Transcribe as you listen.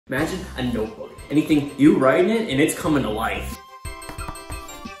Imagine a notebook. Anything you write in it, and it's coming to life.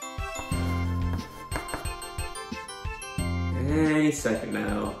 Any second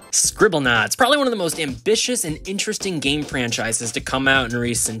now. Scribblenauts, probably one of the most ambitious and interesting game franchises to come out in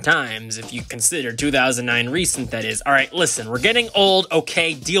recent times, if you consider 2009 recent, that is. Alright, listen, we're getting old,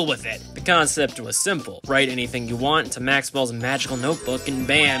 okay, deal with it. The concept was simple. Write anything you want into Maxwell's magical notebook and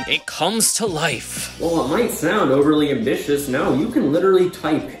bam, it comes to life. Well, it might sound overly ambitious. No, you can literally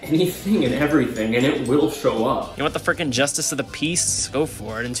type anything and everything and it will show up. You want the frickin' justice of the peace? Go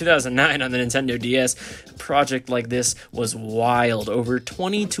for it. In 2009 on the Nintendo DS, a project like this was wild. Over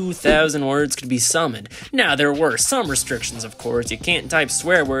 22,000 words could be summoned. Now, there were some restrictions, of course. You can't type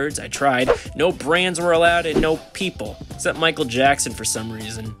swear words. I tried. No brands were allowed and no people. Except Michael Jackson for some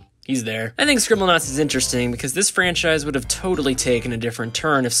reason. He's there. I think Scribblenauts is interesting because this franchise would have totally taken a different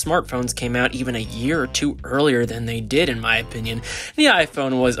turn if smartphones came out even a year or two earlier than they did, in my opinion. The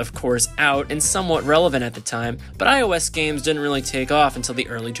iPhone was, of course, out and somewhat relevant at the time, but iOS games didn't really take off until the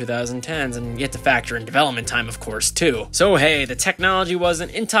early 2010s, and you have to factor in development time, of course, too. So hey, the technology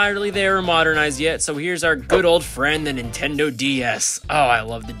wasn't entirely there or modernized yet, so here's our good old friend, the Nintendo DS. Oh, I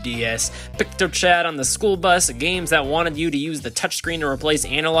love the DS. PictoChat on the school bus, games that wanted you to use the touchscreen to replace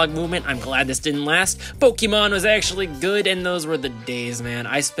analog movement. I'm glad this didn't last. Pokemon was actually good, and those were the days, man.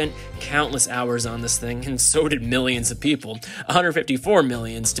 I spent countless hours on this thing, and so did millions of people. 154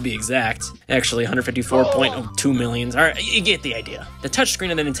 millions, to be exact. Actually, 154.02 millions. Alright, you get the idea. The touchscreen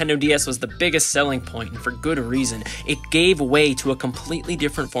of the Nintendo DS was the biggest selling point, and for good reason. It gave way to a completely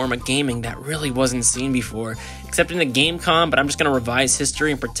different form of gaming that really wasn't seen before. Except in the GameCom, but I'm just gonna revise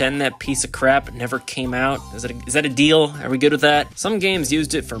history and pretend that piece of crap never came out. Is that a deal? Are we good with that? Some games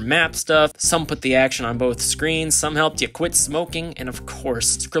used it for map stuff, some put the action on both screens, some helped you quit smoking, and of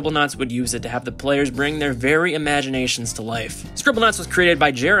course, Scribblenauts would use it to have the players bring their very imaginations to life. Scribblenauts was created by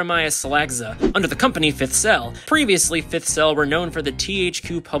Jeremiah Salagza under the company Fifth Cell. Previously, Fifth Cell were known for the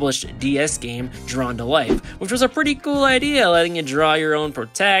THQ-published DS game Drawn to Life, which was a pretty cool idea, letting you draw your own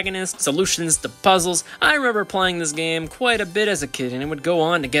protagonist, solutions to puzzles. I remember playing this game quite a bit as a kid, and it would go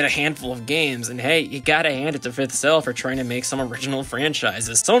on to get a handful of games, and hey, you gotta hand it to Fifth Cell for trying to make some original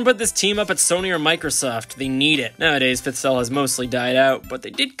franchises. Someone put this team up at Sony or Microsoft. They need it. Nowadays, Fifth Cell has mostly died out, but they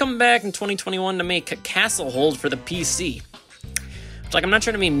did come back in 2021 to make Castle Hold for the PC. Like, I'm not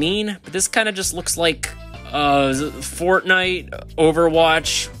trying to be mean, but this kind of just looks like Fortnite,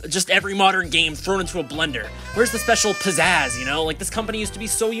 Overwatch, just every modern game thrown into a blender. Where's the special pizzazz, you know? Like, this company used to be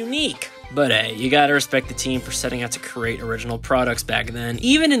so unique. But hey, you gotta respect the team for setting out to create original products back then.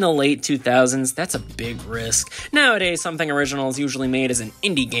 Even in the late 2000s, that's a big risk. Nowadays, something original is usually made as an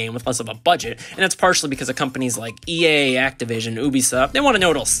indie game with less of a budget, and that's partially because of companies like EA, Activision, Ubisoft. They want to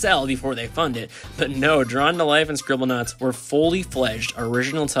know it'll sell before they fund it. But no, Drawn to Life and Scribblenauts were fully fledged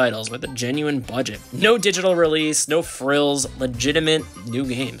original titles with a genuine budget. No digital release, no frills, legitimate new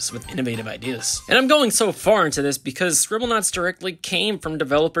games with innovative ideas. And I'm going so far into this because Scribblenauts directly came from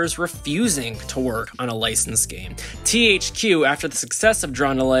developers refusing to work on a licensed game. THQ, after the success of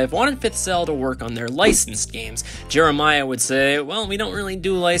Drawn to Life, wanted Fifth Cell to work on their licensed games. Jeremiah would say, well, we don't really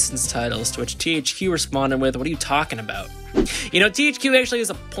do licensed titles, to which THQ responded with, what are you talking about? You know, THQ actually has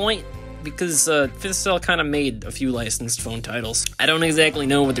a point, because Fifth Cell kind of made a few licensed phone titles. I don't exactly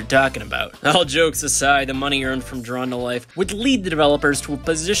know what they're talking about. All jokes aside, the money earned from Drawn to Life would lead the developers to a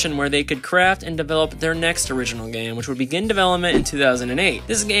position where they could craft and develop their next original game, which would begin development in 2008.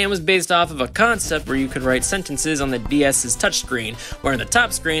 This game was based off of a concept where you could write sentences on the DS's touchscreen, where on the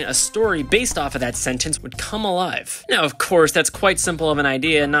top screen, a story based off of that sentence would come alive. Now, of course, that's quite simple of an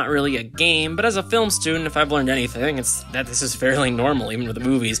idea, not really a game, but as a film student, if I've learned anything, it's that this is fairly normal, even with the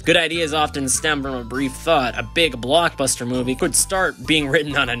movies. Good ideas often stem from a brief thought. A big blockbuster movie could start being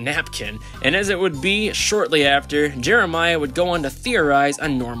written on a napkin, and as it would be shortly after, Jeremiah would go on to theorize a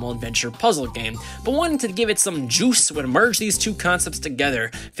normal adventure puzzle game. But wanting to give it some juice would merge these two concepts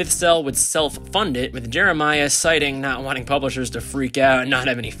together. Fifth Cell would self-fund it, with Jeremiah citing not wanting publishers to freak out and not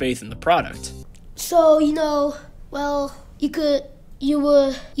have any faith in the product. So, you know, well, you can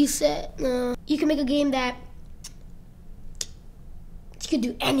make a game that you could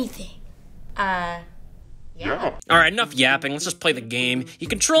do anything. Yeah. Alright, enough yapping, let's just play the game. You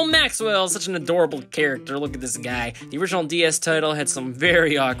control Maxwell, such an adorable character, look at this guy. The original DS title had some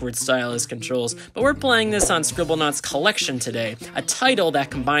very awkward stylus controls, but we're playing this on Scribblenauts Collection today, a title that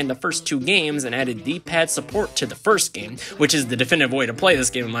combined the first two games and added D-pad support to the first game, which is the definitive way to play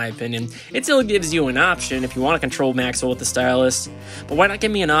this game in my opinion. It still gives you an option if you want to control Maxwell with the stylus, but why not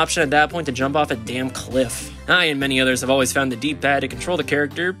give me an option at that point to jump off a damn cliff? I and many others have always found the D-pad to control the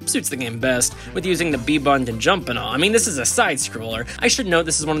character suits the game best, with using the B button to jump and all. I mean, this is a side-scroller. I should note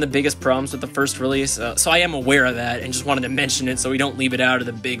this is one of the biggest problems with the first release, so I am aware of that and just wanted to mention it so we don't leave it out of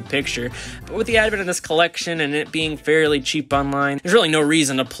the big picture. But with the advent of this collection and it being fairly cheap online, there's really no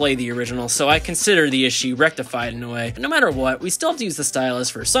reason to play the original, so I consider the issue rectified in a way. But no matter what, we still have to use the stylus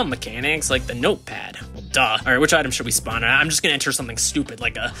for some mechanics, like the notepad. Well, duh. Alright, which item should we spawn? I'm just gonna enter something stupid,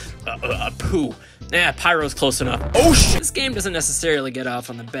 like a poo. Pyro's close enough. Oh shit! This game doesn't necessarily get off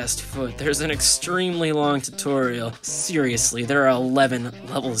on the best foot. There's an extremely long tutorial. Seriously, there are 11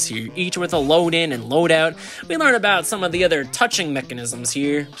 levels here, each with a load in and load out. We learn about some of the other touching mechanisms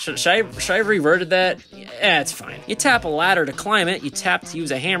here. Should I have reverted that? Yeah, it's fine. You tap a ladder to climb it, you tap to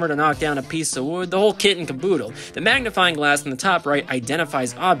use a hammer to knock down a piece of wood, the whole kit and caboodle. The magnifying glass in the top right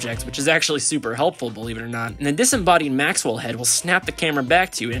identifies objects, which is actually super helpful, believe it or not. And the disembodied Maxwell head will snap the camera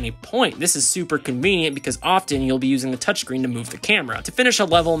back to you at any point. This is super convenient because often you'll be using the touchscreen to move the camera. To finish a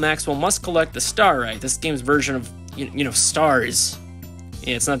level, Maxwell must collect the Starite, this game's version of, you know, stars.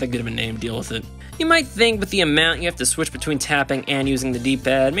 Yeah, it's not that good of a name, deal with it. You might think with the amount you have to switch between tapping and using the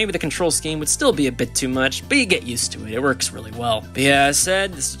D-pad, maybe the control scheme would still be a bit too much, but you get used to it. It works really well. But yeah, as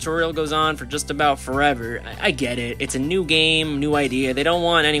said, this tutorial goes on for just about forever. I get it. It's a new game, new idea. They don't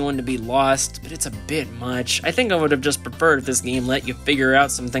want anyone to be lost, but it's a bit much. I think I would have just preferred if this game let you figure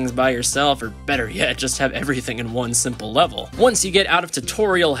out some things by yourself, or better yet, just have everything in one simple level. Once you get out of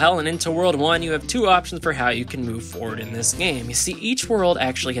tutorial hell and into World 1, you have two options for how you can move forward in this game. You see, each world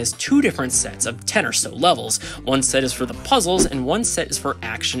actually has two different sets of 10 or so levels. One set is for the puzzles, and one set is for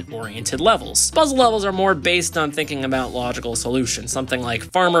action-oriented levels. Puzzle levels are more based on thinking about logical solutions, something like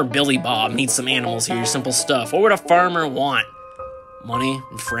Farmer Billy Bob needs some animals here, simple stuff. What would a farmer want? Money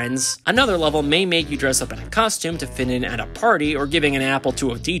and friends. Another level may make you dress up in a costume to fit in at a party or giving an apple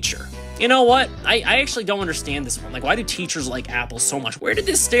to a teacher. You know what? I actually don't understand this one. Like, why do teachers like apples so much? Where did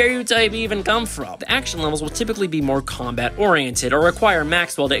this stereotype even come from? The action levels will typically be more combat-oriented or require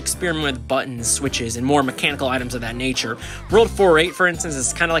Maxwell to experiment with buttons, switches, and more mechanical items of that nature. World 4-8, for instance,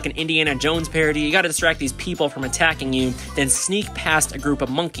 is kind of like an Indiana Jones parody. You gotta distract these people from attacking you, then sneak past a group of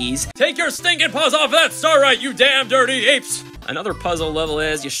monkeys. Take your stinking paws off that Starite, you damn dirty apes! Another puzzle level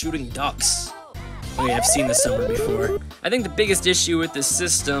is you shooting ducks. Oh yeah, I've seen this somewhere before. I think the biggest issue with this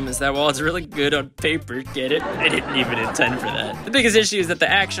system is that while it's really good on paper, get it? I didn't even intend for that. The biggest issue is that the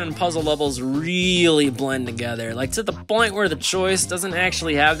action and puzzle levels really blend together, like to the point where the choice doesn't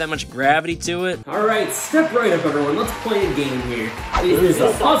actually have that much gravity to it. Alright, step right up everyone, let's play a game here. Is this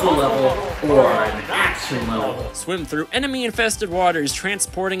a puzzle level or an action level? Swim through enemy-infested waters,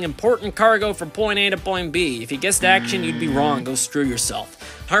 transporting important cargo from point A to point B. If you guessed action, you'd be wrong, go screw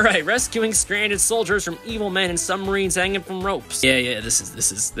yourself. Alright, rescuing stranded soldiers from evil men and submarines hanging from ropes. Yeah, this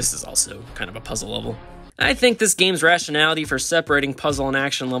is also kind of a puzzle level. I think this game's rationality for separating puzzle and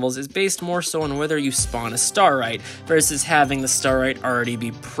action levels is based more so on whether you spawn a Starite versus having the Starite already be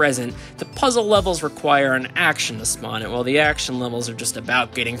present. The puzzle levels require an action to spawn it, while the action levels are just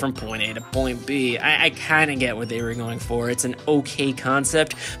about getting from point A to point B. I kinda get what they were going for. It's an okay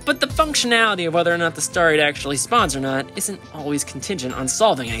concept, but the functionality of whether or not the Starite actually spawns or not isn't always contingent on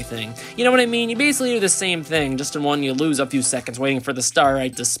solving anything. You know what I mean? You basically do the same thing, just in one you lose a few seconds waiting for the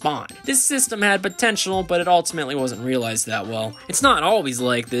Starite to spawn. This system had potential, but it ultimately wasn't realized that well. It's not always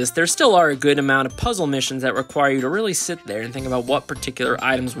like this. There still are a good amount of puzzle missions that require you to really sit there and think about what particular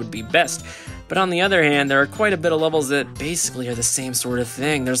items would be best. But on the other hand, there are quite a bit of levels that basically are the same sort of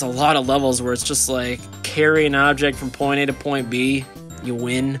thing. There's a lot of levels where it's just like, carry an object from point A to point B, you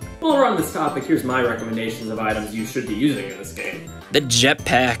win. While we're on this topic, here's my recommendations of items you should be using in this game. The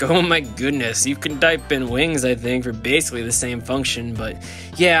jetpack, oh my goodness. You can type in wings, I think, for basically the same function, but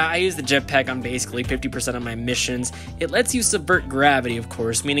yeah, I use the jetpack on basically 50% of my missions. It lets you subvert gravity, of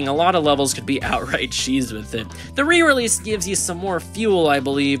course, meaning a lot of levels could be outright cheesed with it. The re-release gives you some more fuel, I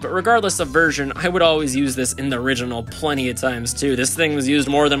believe, but regardless of version, I would always use this in the original plenty of times too. This thing was used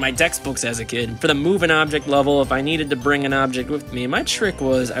more than my textbooks as a kid. For the move an object level, if I needed to bring an object with me, my trick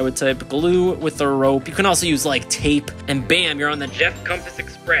was I would type glue with a rope. You can also use like tape, and bam, you're on the Jeff Compass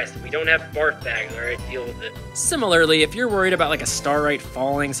Express. We don't have barf bags, alright? Deal with it. Similarly, if you're worried about like a Starite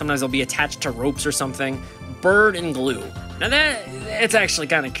falling, sometimes they'll be attached to ropes or something, bird and glue. Now it's actually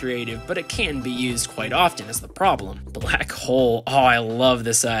kind of creative, but it can be used quite often is the problem. Black hole. Oh, I love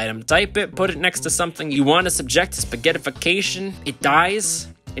this item. Type it, put it next to something you want to subject to spaghettification. It dies.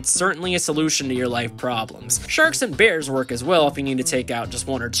 It's certainly a solution to your life problems. Sharks and bears work as well if you need to take out just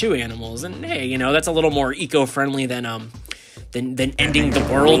one or two animals. And hey, you know, that's a little more eco-friendly than ending the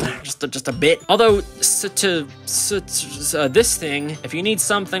world, just a bit. Although, this thing, if you need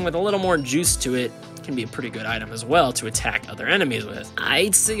something with a little more juice to it, can be a pretty good item as well to attack other enemies with.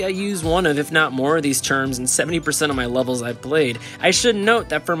 I'd say I use one of, if not more, of these terms in 70% of my levels I've played. I should note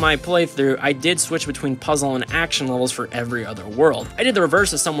that for my playthrough, I did switch between puzzle and action levels for every other world. I did the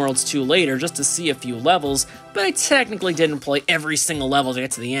reverse of some worlds too later just to see a few levels, but I technically didn't play every single level to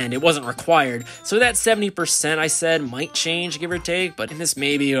get to the end. It wasn't required. So that 70% I said might change, give or take, but in this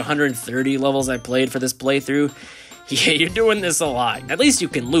maybe 130 levels I played for this playthrough, yeah, you're doing this a lot. At least you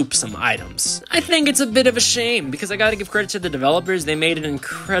can loop some items. I think it's a bit of a shame, because I gotta give credit to the developers. They made an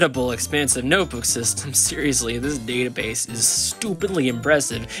incredible expansive notebook system. Seriously, this database is stupidly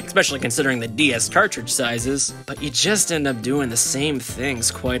impressive, especially considering the DS cartridge sizes. But you just end up doing the same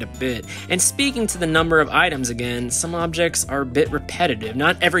things quite a bit. And speaking to the number of items again, some objects are a bit repetitive.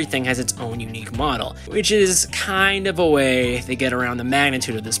 Not everything has its own unique model, which is kind of a way they get around the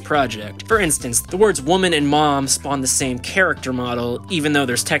magnitude of this project. For instance, the words woman and mom spawn the same character model, even though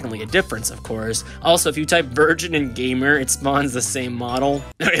there's technically a difference, of course. Also, if you type virgin and gamer, it spawns the same model.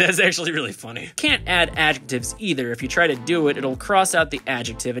 Okay, that's actually really funny. Can't add adjectives either. If you try to do it, it'll cross out the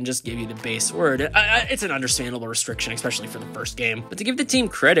adjective and just give you the base word. It's an understandable restriction, especially for the first game. But to give the team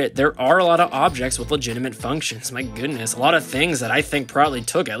credit, there are a lot of objects with legitimate functions. My goodness, a lot of things that I think probably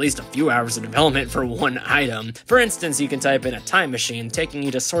took at least a few hours of development for one item. For instance, you can type in a time machine, taking you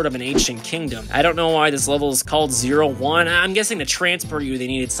to sort of an ancient kingdom. I don't know why this level is called 01. I'm guessing to transport you, they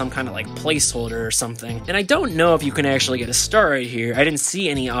needed some kind of like placeholder or something. And I don't know if you can actually get a star right here. I didn't see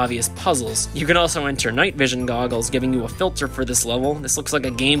any obvious puzzles. You can also enter night vision goggles, giving you a filter for this level. This looks like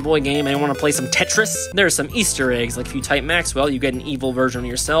a Game Boy game. I want to play some Tetris. There are some Easter eggs, like if you type Maxwell, you get an evil version of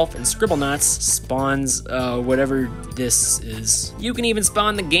yourself, and Scribblenauts spawns whatever this is. You can even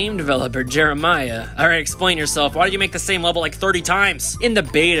spawn the game developer, Jeremiah. Alright, explain yourself. Why did you make the same level like 30 times? In the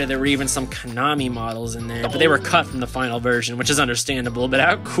beta, there were even some Konami models in there, but they were cut from the final version, which is understandable, but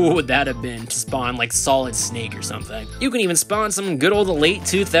how cool would that have been to spawn like Solid Snake or something? You can even spawn some good old late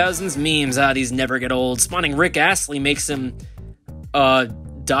 2000s memes. These never get old. Spawning Rick Astley makes him,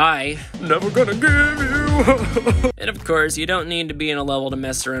 die. Never gonna give you. And of course, you don't need to be in a level to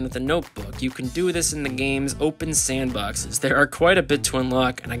mess around with a notebook. You can do this in the game's open sandboxes. There are quite a bit to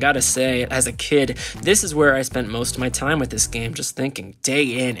unlock, and I gotta say, as a kid, this is where I spent most of my time with this game, just thinking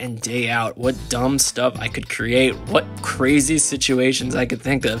day in and day out what dumb stuff I could create, what crazy situations I could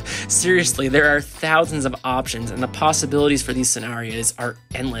think of. Seriously, there are thousands of options, and the possibilities for these scenarios are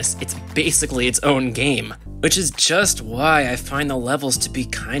endless. It's basically its own game, which is just why I find the levels to be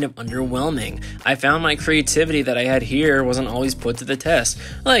kind of underwhelming. I found my creativity that I had here wasn't always put to the test.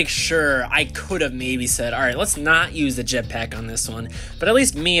 Like, sure, I could have maybe said, alright, let's not use the jetpack on this one, but at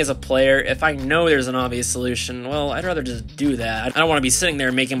least me as a player, if I know there's an obvious solution, well, I'd rather just do that. I don't want to be sitting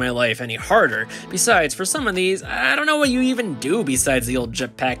there making my life any harder. Besides, for some of these, I don't know what you even do besides the old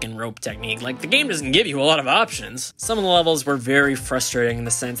jetpack and rope technique. Like, the game doesn't give you a lot of options. Some of the levels were very frustrating in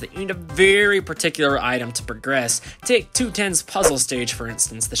the sense that you need a very particular item to progress. Take 210's puzzle stage, for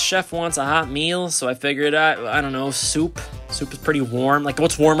instance. The chef wants a hot meal, so I figured, I don't know, soup. Soup is pretty warm. Like,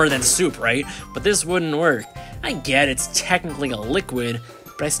 what's warmer than soup, right? But this wouldn't work. I get it's technically a liquid,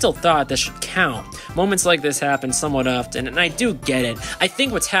 but I still thought this should count. Moments like this happen somewhat often, and I do get it. I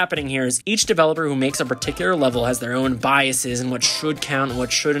think what's happening here is each developer who makes a particular level has their own biases and what should count and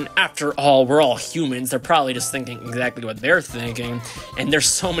what shouldn't. After all, we're all humans. They're probably just thinking exactly what they're thinking, and there's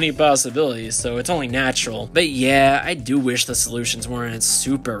so many possibilities, so it's only natural. But yeah, I do wish the solutions weren't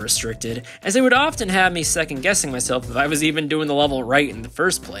super restricted, as they would often have me second-guessing myself if I was even doing the level right in the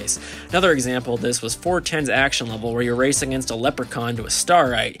first place. Another example of this was 410's action level, where you're racing against a leprechaun to a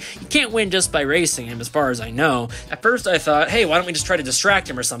star. Right. You can't win just by racing him, as far as I know. At first I thought, hey, why don't we just try to distract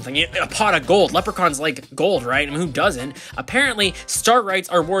him or something? A pot of gold. Leprechauns like gold, right? I mean, who doesn't? Apparently, star rights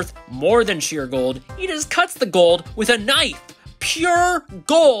are worth more than sheer gold. He just cuts the gold with a knife. Pure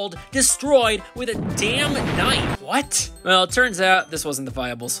gold destroyed with a damn knife. What? Well, it turns out this wasn't the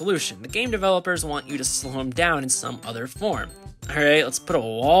viable solution. The game developers want you to slow him down in some other form. Alright, let's put a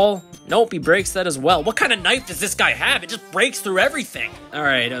wall. Nope, he breaks that as well. What kind of knife does this guy have? It just breaks through everything.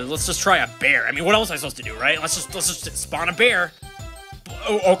 Alright, let's just try a bear. I mean, what else am I supposed to do, right? Let's just spawn a bear.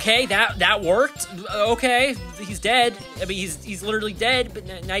 Okay, that worked. Okay, he's dead. I mean, he's literally dead,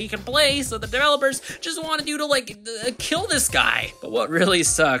 but now you can play, so the developers just wanted you to, like, kill this guy. But what really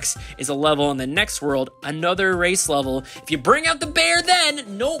sucks is a level in the next world, another race level. If you bring out the bear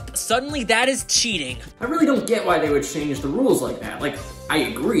then, nope, suddenly that is cheating. I really don't get why they would change the rules like that. Like, I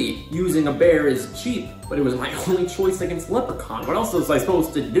agree, using a bear is cheap, but it was my only choice against Leprechaun. What else was I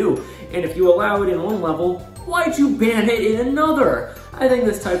supposed to do? And if you allow it in one level, why'd you ban it in another? I think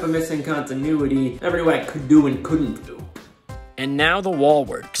this type of missing continuity, everything I could do and couldn't do. And now the wall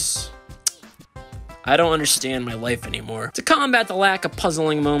works. I don't understand my life anymore. To combat the lack of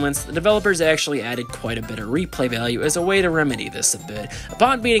puzzling moments, the developers actually added quite a bit of replay value as a way to remedy this a bit.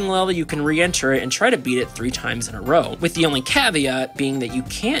 Upon beating a level, you can re-enter it and try to beat it 3 times in a row, with the only caveat being that you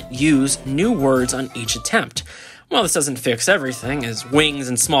can't use new words on each attempt. While this doesn't fix everything, as wings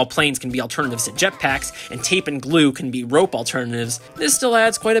and small planes can be alternatives to jetpacks, and tape and glue can be rope alternatives, this still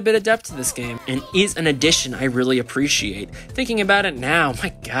adds quite a bit of depth to this game, and is an addition I really appreciate. Thinking about it now,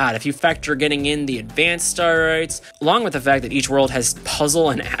 my god, if you factor getting in the advanced star rights, along with the fact that each world has puzzle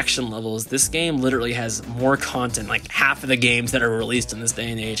and action levels, this game literally has more content, like half of the games that are released in this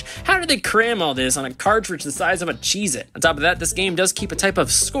day and age. How did they cram all this on a cartridge the size of a Cheez-It? On top of that, this game does keep a type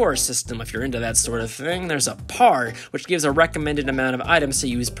of score system if you're into that sort of thing. There's a par, which gives a recommended amount of items to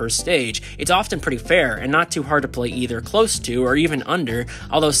use per stage. It's often pretty fair, and not too hard to play either close to or even under,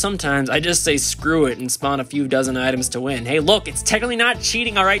 although sometimes I just say screw it and spawn a few dozen items to win. Hey look, it's technically not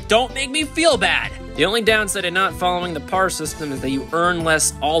cheating, alright? Don't make me feel bad! The only downside of not following the par system is that you earn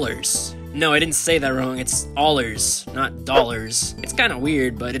less allers. No, I didn't say that wrong, it's allers, not dollars. It's kinda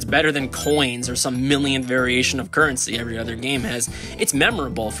weird, but it's better than coins or some millionth variation of currency every other game has. It's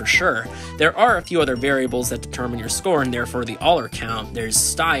memorable for sure. There are a few other variables that determine your score and therefore the aller count. There's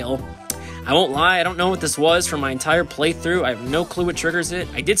style. I won't lie, I don't know what this was for my entire playthrough. I have no clue what triggers it.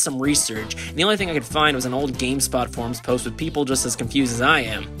 I did some research, and the only thing I could find was an old GameSpot forums post with people just as confused as I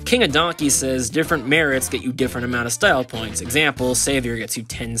am. King of Donkey says different merits get you different amount of style points. Example, Savior gets you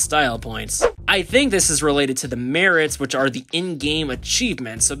 10 style points. I think this is related to the merits, which are the in-game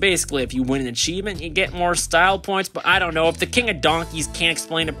achievements. So basically, if you win an achievement, you get more style points, but I don't know. If the King of Donkeys can't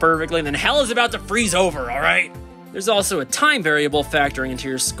explain it perfectly, then hell is about to freeze over, alright? There's also a time variable factoring into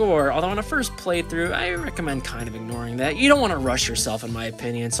your score, although on a first playthrough, I recommend kind of ignoring that. You don't want to rush yourself in my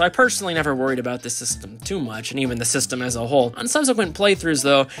opinion, so I personally never worried about the system too much, and even the system as a whole. On subsequent playthroughs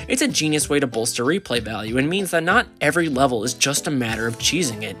though, it's a genius way to bolster replay value, and means that not every level is just a matter of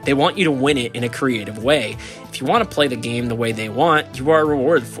cheesing it. They want you to win it in a creative way. If you want to play the game the way they want, you are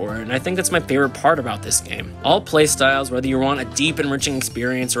rewarded for it, and I think that's my favorite part about this game. All playstyles, whether you want a deep enriching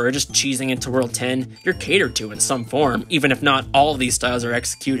experience or are just cheesing into World 10, you're catered to in some form, even if not all of these styles are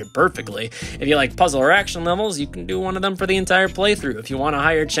executed perfectly. If you like puzzle or action levels, you can do one of them for the entire playthrough. If you want a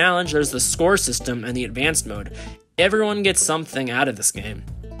higher challenge, there's the score system and the advanced mode. Everyone gets something out of this game.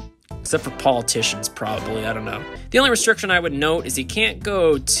 Except for politicians, probably, I don't know. The only restriction I would note is you can't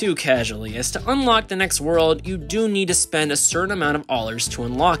go too casually, as to unlock the next world, you do need to spend a certain amount of allers to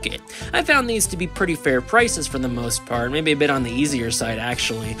unlock it. I found these to be pretty fair prices for the most part, maybe a bit on the easier side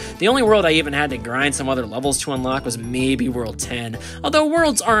actually. The only world I even had to grind some other levels to unlock was maybe World 10. Although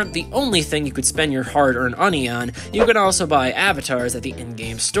worlds aren't the only thing you could spend your hard-earned money on, you can also buy avatars at the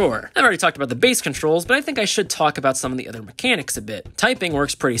in-game store. I've already talked about the base controls, but I think I should talk about some of the other mechanics a bit. Typing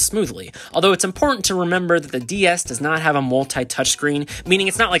works pretty smoothly. Although it's important to remember that the DS does not have a multi-touch screen, meaning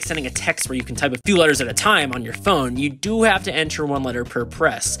it's not like sending a text where you can type a few letters at a time on your phone. You do have to enter one letter per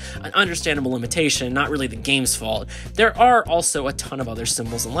press. An understandable limitation, not really the game's fault. There are also a ton of other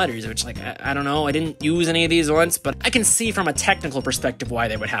symbols and letters, which I don't know, I didn't use any of these once, but I can see from a technical perspective why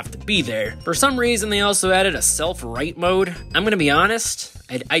they would have to be there. For some reason, they also added a self-write mode. I'm gonna be honest,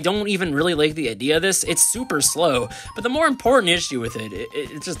 I don't even really like the idea of this. It's super slow, but the more important issue with it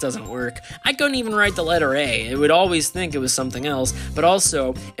just doesn't work. I couldn't even write the letter A. It would always think it was something else, but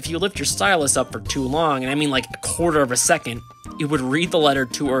also, if you lift your stylus up for too long, and I mean like a quarter of a second, it would read the letter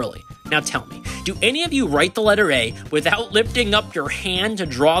too early. Now tell me, do any of you write the letter A without lifting up your hand to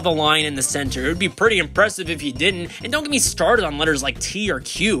draw the line in the center? It would be pretty impressive if you didn't, and don't get me started on letters like T or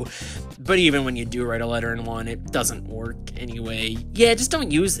Q. But even when you do write a letter in one, it doesn't work anyway. Yeah, just don't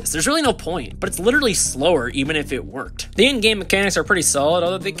use this. There's really no point, but it's literally slower even if it worked. The in-game mechanics are pretty solid,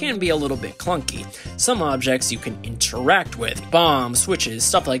 although they can be a little bit clunky. Some objects you can interact with, bombs, switches,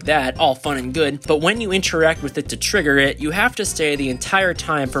 stuff like that, all fun and good, but when you interact with it to trigger it, you have to stay the entire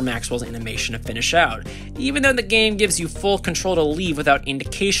time for Maxwell's animation to finish out, even though the game gives you full control to leave without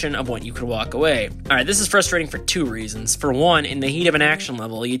indication of when you could walk away. Alright, this is frustrating for two reasons. For one, in the heat of an action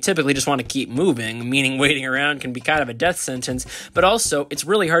level, you typically just want to keep moving, meaning waiting around can be kind of a death sentence, but also it's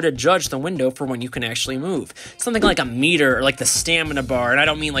really hard to judge the window for when you can actually move. Something like a meter or like the stamina bar, and I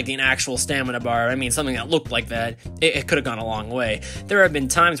don't mean like an actual stamina bar, I mean something that looked like that, it could have gone a long way. There have been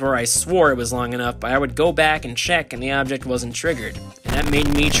times where I swore it was long enough, but I would go back and check and the object wasn't triggered. and that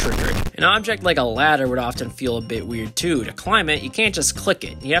made me triggered. An object like a ladder would often feel a bit weird too. To climb it, you can't just click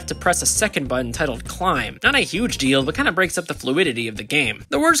it. You have to press a second button titled climb. Not a huge deal, but kind of breaks up the fluidity of the game.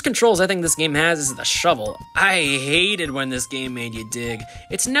 The worst controls I think this game has is the shovel. I hated when this game made you dig.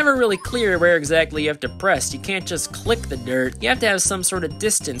 It's never really clear where exactly you have to press. You can't just click the dirt. You have to have some sort of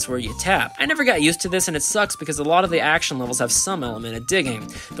distance where you tap. I never got used to this, and it sucks because a lot of the action levels have some element of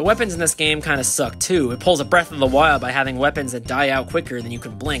digging. The weapons in this game kind of suck too. It pulls a Breath of the Wild by having weapons that die out quicker than you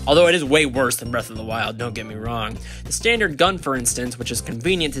can blink, although it is way worse than Breath of the Wild, don't get me wrong. The standard gun, for instance, which is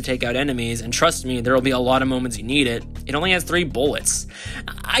convenient to take out enemies, and trust me, there will be a lot of moments you need it, it only has 3 bullets.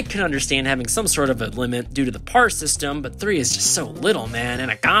 I can understand having some sort of a limit due to the par system, but 3 is just so little, man. In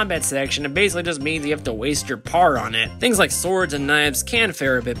a combat section, it basically just means you have to waste your par on it. Things like swords and knives can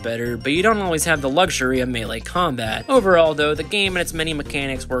fare a bit better, but you don't always have the luxury of melee combat. Overall, though, the game and its many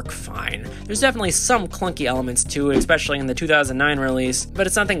mechanics work fine. There's definitely some clunky elements to it, especially in the 2009 release, but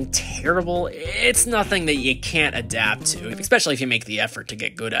it's nothing terrible. It's nothing that you can't adapt to, especially if you make the effort to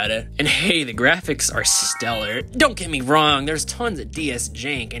get good at it. And hey, the graphics are stellar. Don't get me wrong, there's tons of DS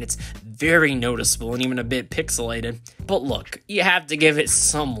jank, and it's very noticeable and even a bit pixelated. But look, you have to give it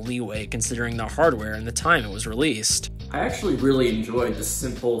some leeway considering the hardware and the time it was released. I actually really enjoyed the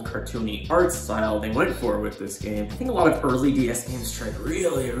simple, cartoony art style they went for with this game. I think a lot of early DS games tried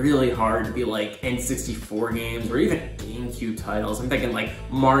really hard to be like N64 games or even GameCube titles. I'm thinking like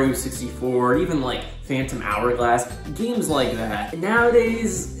Mario 64, even like Phantom Hourglass, games like that. And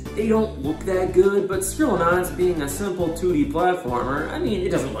nowadays, they don't look that good, but Scribblenauts being a simple 2D platformer, I mean, it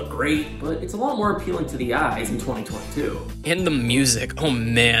doesn't look great, but it's a lot more appealing to the eyes in 2022. And the music, oh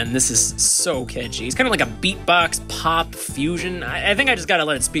man, this is so catchy. It's kind of like a beatbox pop fusion. I think I just gotta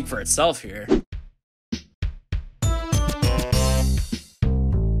let it speak for itself here.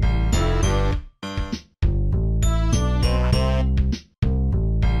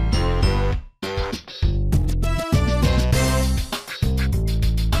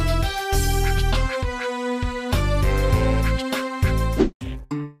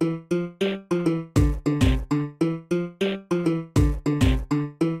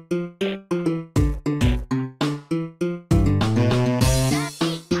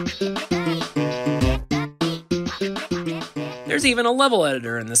 There's even a level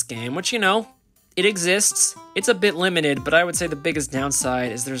editor in this game, which, you know, it exists. It's a bit limited, but I would say the biggest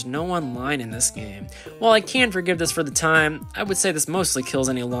downside is there's no online in this game. While I can forgive this for the time, I would say this mostly kills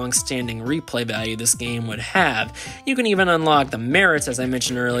any long-standing replay value this game would have. You can even unlock the merits, as I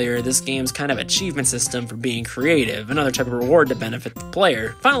mentioned earlier. This game's kind of achievement system for being creative, another type of reward to benefit the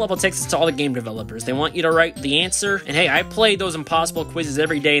player. Final level takes us to all the game developers. They want you to write the answer, and hey, I played those impossible quizzes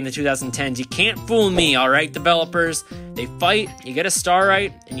every day in the 2010s. You can't fool me, alright, developers? They fight, you get a star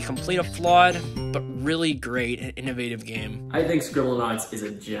right, and you complete a flawed, but really great and innovative game. I think Scribblenauts is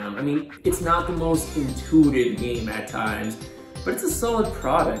a gem. I mean, it's not the most intuitive game at times, but it's a solid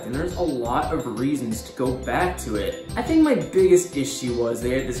product and there's a lot of reasons to go back to it. I think my biggest issue was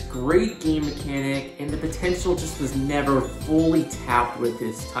they had this great game mechanic and the potential just was never fully tapped with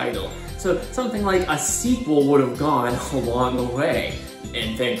this title. So something like a sequel would have gone a long way.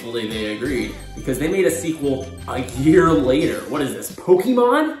 And thankfully they agreed, because they made a sequel a year later. What is this,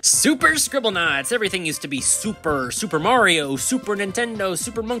 Pokemon? Super Scribblenauts! Everything used to be Super Mario, Super Nintendo,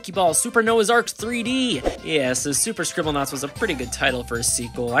 Super Monkey Ball, Super Noah's Ark 3D. Yeah, so Super Scribblenauts was a pretty good title for a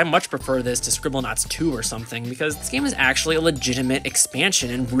sequel. I much prefer this to Scribblenauts 2 or something, because this game is actually a legitimate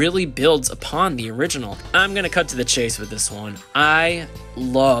expansion and really builds upon the original. I'm gonna cut to the chase with this one. I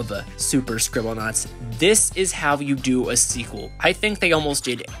love Super Scribblenauts. This is how you do a sequel. I think they almost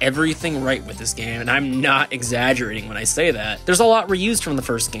did everything right with this game, and I'm not exaggerating when I say that. There's a lot reused from the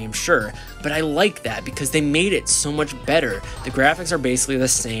first game, sure, but I like that because they made it so much better. The graphics are basically the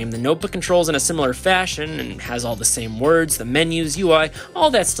same, the notebook controls in a similar fashion and has all the same words, the menus, UI, all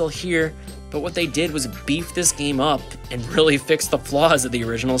that's still here. But what they did was beef this game up and really fix the flaws of the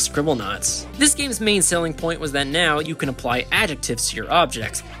original Scribblenauts. This game's main selling point was that now you can apply adjectives to your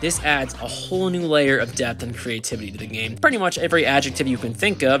objects. This adds a whole new layer of depth and creativity to the game. Pretty much every adjective you can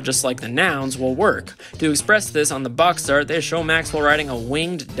think of, just like the nouns, will work. To express this, on the box art, they show Maxwell riding a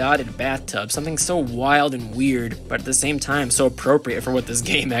winged dotted bathtub, something so wild and weird, but at the same time so appropriate for what this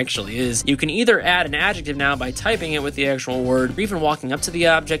game actually is. You can either add an adjective now by typing it with the actual word, or even walking up to the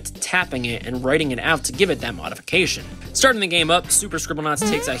object, tapping it, and writing it out to give it that modification. Starting the game up, Super Scribblenauts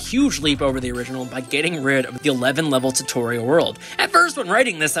takes a huge leap over the original by getting rid of the 11-level tutorial world. At first, when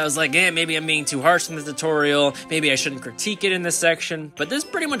writing this, I was like, maybe I'm being too harsh in the tutorial, maybe I shouldn't critique it in this section, but this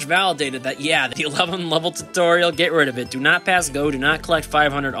pretty much validated that, yeah, the 11-level tutorial, get rid of it. Do not pass go, do not collect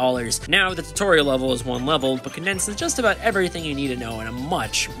 $500. Now, the tutorial level is one level, but condenses just about everything you need to know in a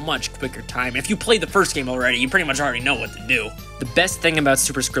much, much quicker time. If you played the first game already, you pretty much already know what to do. The best thing about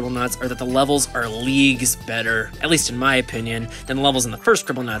Super Scribblenauts are that the levels are leagues better, at least in my opinion, than the levels in the first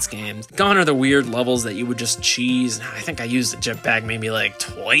Scribblenauts games. Gone are the weird levels that you would just cheese. I think I used the jetpack maybe like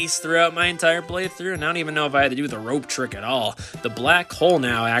twice throughout my entire playthrough, and I don't even know if I had to do the rope trick at all. The black hole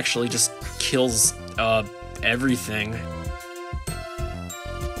now actually just kills everything.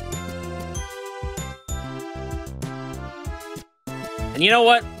 And you know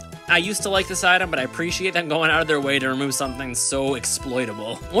what? I used to like this item, but I appreciate them going out of their way to remove something so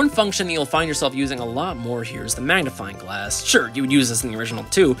exploitable. One function that you'll find yourself using a lot more here is the magnifying glass. Sure, you would use this in the original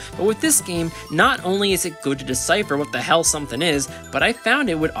too, but with this game, not only is it good to decipher what the hell something is, but I found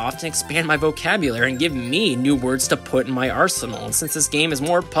it would often expand my vocabulary and give me new words to put in my arsenal. And since this game is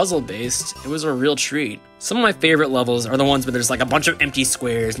more puzzle-based, it was a real treat. Some of my favorite levels are the ones where there's like a bunch of empty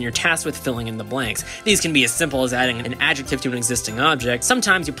squares and you're tasked with filling in the blanks. These can be as simple as adding an adjective to an existing object.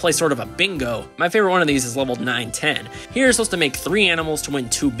 Sometimes you play sort of a bingo. My favorite one of these is level 910. Here you're supposed to make 3 animals to win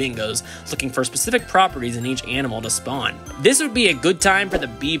 2 bingos, looking for specific properties in each animal to spawn. This would be a good time for the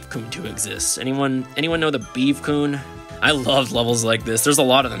beef coon to exist. Anyone know the beef coon? I loved levels like this. There's a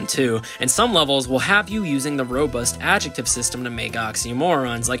lot of them too, and some levels will have you using the robust adjective system to make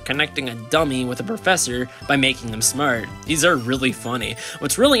oxymorons, like connecting a dummy with a professor by making them smart. These are really funny.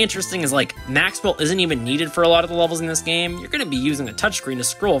 What's really interesting is like Maxwell isn't even needed for a lot of the levels in this game. You're gonna be using a touchscreen to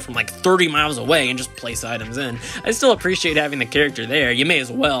scroll from like 30 miles away and just place items in. I still appreciate having the character there. You may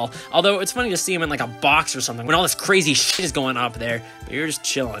as well. Although it's funny to see him in like a box or something when all this crazy shit is going on up there, but you're just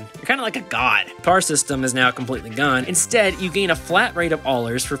chilling. You're kind of like a god. Par system is now completely gone. Instead, you gain a flat rate of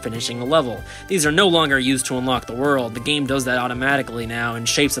allers for finishing a level. These are no longer used to unlock the world. The game does that automatically now in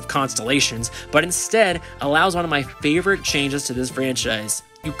shapes of constellations, but instead allows one of my favorite changes to this franchise.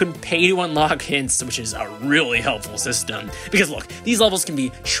 You can pay to unlock hints, which is a really helpful system. Because look, these levels can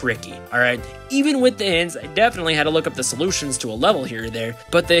be tricky, alright? Even with the hints, I definitely had to look up the solutions to a level here or there,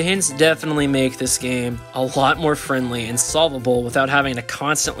 but the hints definitely make this game a lot more friendly and solvable without having to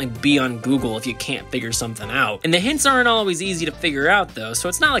constantly be on Google if you can't figure something out. And the hints aren't always easy to figure out though, so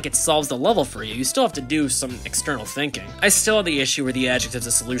it's not like it solves the level for you. You still have to do some external thinking. I still have the issue where the adjectives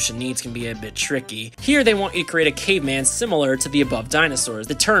a solution needs can be a bit tricky. Here they want you to create a caveman similar to the above dinosaurs.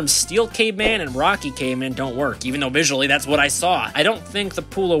 The terms steel caveman and rocky caveman don't work, even though visually that's what I saw. I don't think the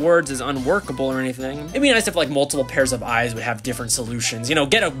pool of words is unworkable or anything. It'd be nice if like multiple pairs of eyes would have different solutions. You know,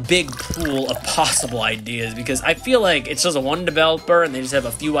 get a big pool of possible ideas, because I feel like it's just a one developer and they just have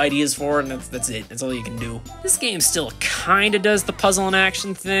a few ideas for it and that's it. That's all you can do. This game still kinda does the puzzle and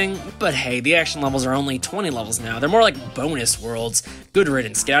action thing, but hey, the action levels are only 20 levels now. They're more like bonus worlds. Good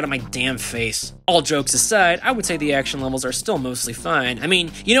riddance, get out of my damn face. All jokes aside, I would say the action levels are still mostly fine. I mean,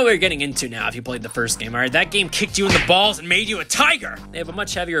 you know what you're getting into now if you played the first game, alright? That game kicked you in the balls and made you a tiger! They have a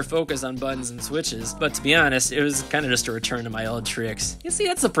much heavier focus on buttons and switches, but to be honest, it was kind of just a return to my old tricks. You see,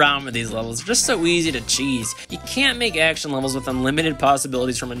 that's the problem with these levels. They're just so easy to cheese. You can't make action levels with unlimited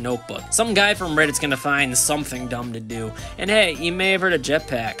possibilities from a notebook. Some guy from Reddit's gonna find something dumb to do. And hey, you may have heard of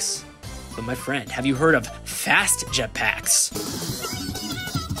jetpacks. But my friend, have you heard of fast jetpacks?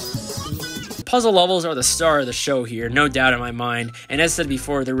 Puzzle levels are the star of the show here, no doubt in my mind, and as said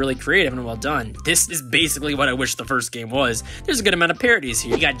before, they're really creative and well done. This is basically what I wish the first game was. There's a good amount of parodies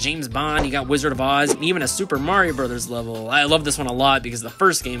here. You got James Bond, you got Wizard of Oz, and even a Super Mario Bros. Level. I love this one a lot because the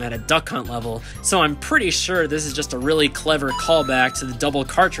first game had a duck hunt level, so I'm pretty sure this is just a really clever callback to the double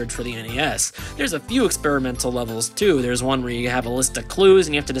cartridge for the NES. There's a few experimental levels too. There's one where you have a list of clues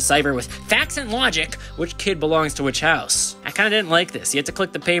and you have to decipher with facts and logic which kid belongs to which house. I kinda didn't like this. You have to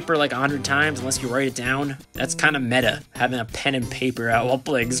click the paper like 100 times unless you write it down. That's kind of meta, having a pen and paper out while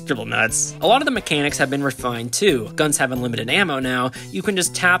playing Scribblenauts. A lot of the mechanics have been refined too. Guns have unlimited ammo now. You can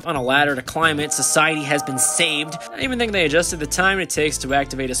just tap on a ladder to climb it. Society has been saved. I even think they adjusted the time it takes to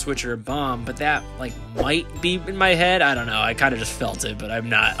activate a switch or a bomb, but that like might be in my head. I don't know. I kind of just felt it, but I'm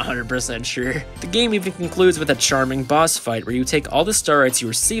not 100% sure. The game even concludes with a charming boss fight where you take all the starites you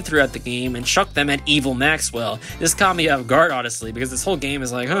receive throughout the game and chuck them at evil Maxwell. This caught me off guard, honestly, because this whole game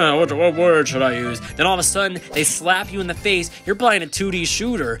is like, what word should I use? Then all of a sudden, they slap you in the face. You're playing a 2D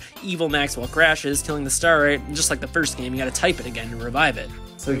shooter. Evil Maxwell crashes, killing the starite, and just like the first game, you gotta type it again to revive it.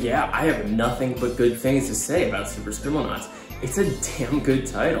 So yeah, I have nothing but good things to say about Super Scribblenauts. It's a damn good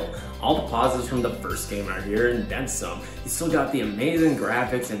title. All the positives from the first game are here, and then some. You still got the amazing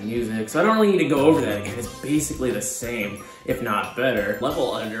graphics and music, so I don't really need to go over that again. It's basically the same, if not better.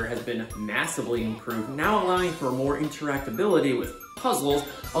 Level editor has been massively improved, now allowing for more interactability with puzzles,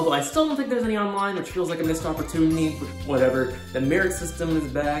 although I still don't think there's any online, which feels like a missed opportunity, but whatever. The merit system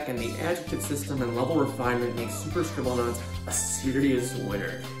is back, and the adjective system and level refinement makes Super Scribblenauts a serious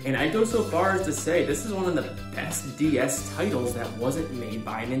winner. And I'd go so far as to say this is one of the best DS titles that wasn't made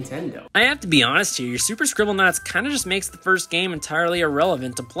by Nintendo. I have to be honest here, your Super Scribblenauts kind of just makes the first game entirely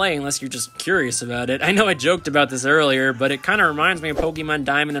irrelevant to play unless you're just curious about it. I know I joked about this earlier, but it kind of reminds me of Pokemon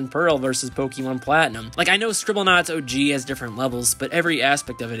Diamond and Pearl versus Pokemon Platinum. Like, I know Scribblenauts OG has different levels, but every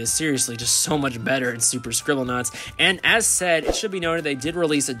aspect of it is seriously just so much better in Super Scribblenauts. And as said, it should be noted they did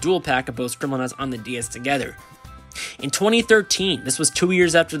release a dual pack of both Scribblenauts on the DS together. In 2013, this was 2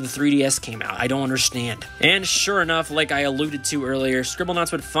 years after the 3DS came out. I don't understand. And sure enough, like I alluded to earlier,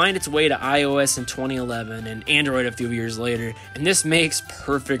 Scribblenauts would find its way to iOS in 2011 and Android a few years later, and this makes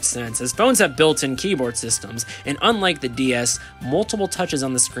perfect sense, as phones have built-in keyboard systems, and unlike the DS, multiple touches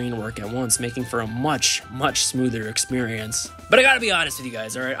on the screen work at once, making for a much smoother experience. But I gotta be honest with you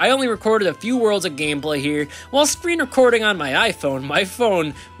guys, alright? I only recorded a few worlds of gameplay here. While screen recording on my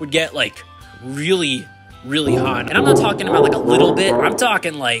phone would get, like, really hot. And I'm not talking about like a little bit, I'm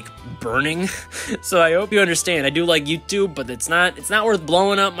talking like burning. So I hope you understand. I do like YouTube, but it's not worth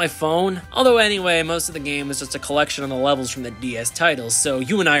blowing up my phone. Although anyway, most of the game is just a collection of the levels from the DS titles, so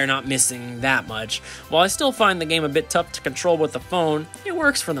you and I are not missing that much. While I still find the game a bit tough to control with the phone, it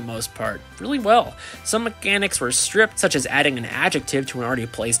works for the most part really well. Some mechanics were stripped, such as adding an adjective to an already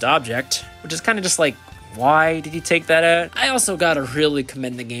placed object, which is kind of just like, why did you take that out? I also gotta really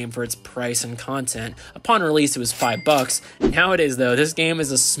commend the game for its price and content. Upon release, it was $5. Nowadays, though, this game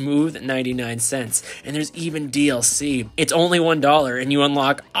is a smooth 99 cents, and there's even DLC. It's only $1, and you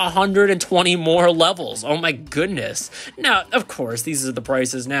unlock 120 more levels. Oh my goodness. Now, of course, these are the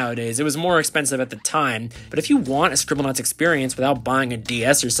prices nowadays. It was more expensive at the time, but if you want a Scribblenauts experience without buying a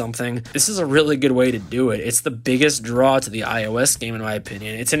DS or something, this is a really good way to do it. It's the biggest draw to the iOS game, in my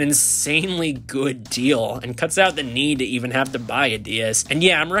opinion. It's an insanely good deal, and cuts out the need to even have to buy a DS. And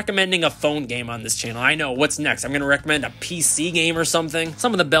yeah, I'm recommending a phone game on this channel. I know, what's next? I'm gonna recommend a PC game or something?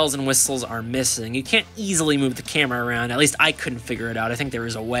 Some of the bells and whistles are missing. You can't easily move the camera around. At least I couldn't figure it out. I think there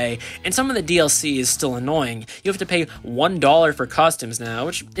is a way. And some of the DLC is still annoying. You have to pay $1 for costumes now,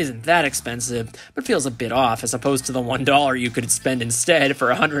 which isn't that expensive, but feels a bit off as opposed to the $1 you could spend instead for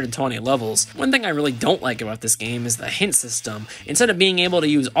 120 levels. One thing I really don't like about this game is the hint system. Instead of being able to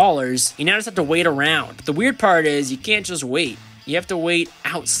use allers, you now just have to wait around. The weird part is you can't just wait. You have to wait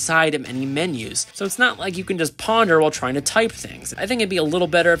outside of any menus, so it's not like you can just ponder while trying to type things. I think it'd be a little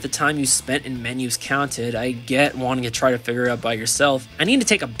better if the time you spent in menus counted. I get wanting to try to figure it out by yourself. I need to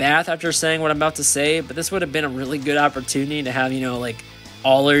take a bath after saying what I'm about to say, but this would have been a really good opportunity to have, you know, like,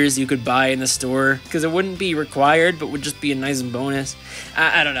 allers you could buy in the store, because it wouldn't be required, but would just be a nice bonus.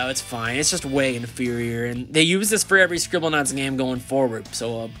 I don't know, it's fine. It's just way inferior, and they use this for every Scribblenauts game going forward,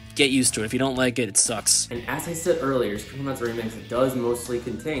 so get used to it. If you don't like it, it sucks. And as I said earlier, Scribblenauts Remix does mostly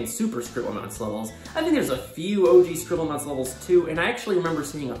contain Super Scribblenauts levels. I think there's a few OG Scribblenauts levels too, and I actually remember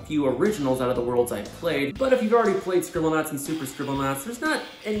seeing a few originals out of the worlds I played, but if you've already played Scribblenauts and Super Scribblenauts, there's not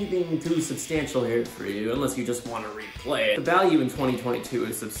anything too substantial here for you, unless you just want to replay it. The value in 2022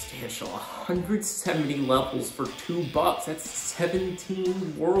 is substantial. 170 levels for $2. That's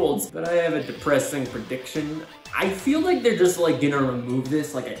 17 worlds. But I have a depressing prediction. I feel like they're just like gonna remove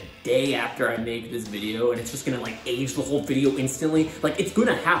this like a day after I make this video, and it's just gonna like age the whole video instantly. Like, it's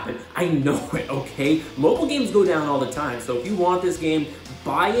gonna happen. I know it, okay? Mobile games go down all the time, so if you want this game,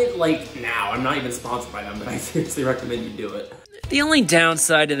 buy it like now. I'm not even sponsored by them, but I seriously recommend you do it. The only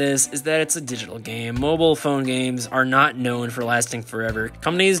downside to this is that it's a digital game. Mobile phone games are not known for lasting forever.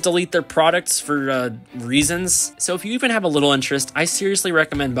 Companies delete their products for reasons, so if you even have a little interest, I seriously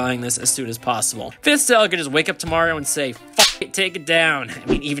recommend buying this as soon as possible. Fifth Cell could just wake up tomorrow and say, "Fuck it, take it down." I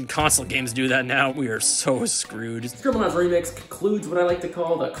mean, even console games do that now. We are so screwed. Scribblenauts Remix concludes what I like to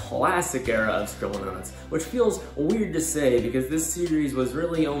call the classic era of Scribblenauts, which feels weird to say because this series was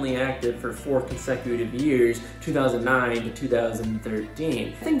really only active for 4 consecutive years, 2009 to 2013.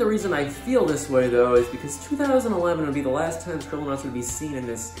 I think the reason I feel this way though is because 2011 would be the last time Scribblenauts would be seen in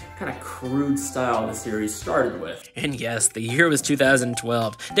this kind of crude style the series started with. And yes, the year was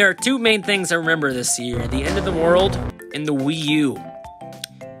 2012. There are 2 main things I remember this year: the end of the world and the Wii U.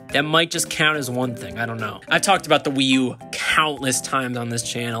 That might just count as one thing, I don't know. I've talked about the Wii U countless times on this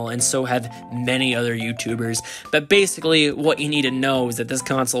channel, and so have many other YouTubers. But basically, what you need to know is that this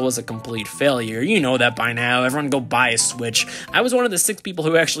console was a complete failure. You know that by now. Everyone go buy a Switch. I was one of the 6 people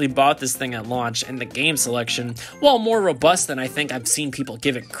who actually bought this thing at launch, and the game selection, while more robust than I think I've seen people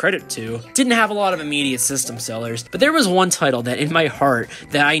give it credit to, didn't have a lot of immediate system sellers. But there was one title that in my heart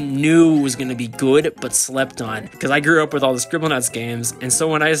that I knew was going to be good but slept on, because I grew up with all the Scribblenauts games, and so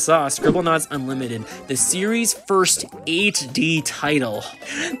when I saw Scribblenauts Unlimited, the series' first HD title,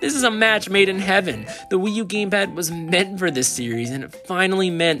 this is a match made in heaven. The Wii U gamepad was meant for this series, and it finally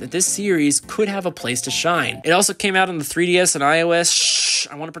meant that this series could have a place to shine. It also came out on the 3DS and iOS. Shh,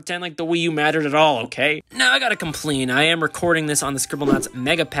 I want to pretend like the Wii U mattered at all, okay? Now I gotta complain. I am recording this on the Scribblenauts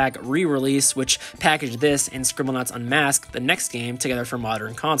Mega Pack re-release, which packaged this and Scribblenauts Unmasked, the next game, together for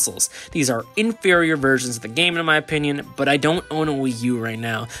modern consoles. These are inferior versions of the game in my opinion, but I don't own a Wii U right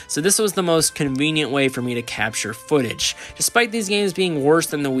now, so this was the most convenient way for me to capture footage. Despite these games being worse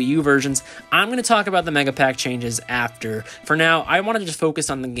than the Wii U versions, I'm going to talk about the Mega Pack changes after. For now, I wanted to just focus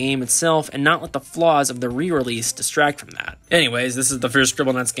on the game itself and not let the flaws of the re-release distract from that. Anyways, this is the first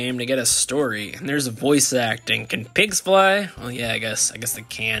Scribblenauts game to get a story, and there's voice acting. Can pigs fly? Well, yeah, I guess they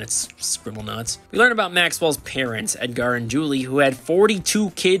can. It's Scribblenauts. We learn about Maxwell's parents, Edgar and Julie, who had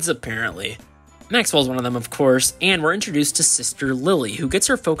 42 kids apparently. Maxwell's one of them, of course, and we're introduced to Sister Lily, who gets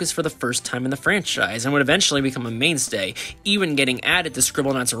her focus for the first time in the franchise and would eventually become a mainstay, even getting added to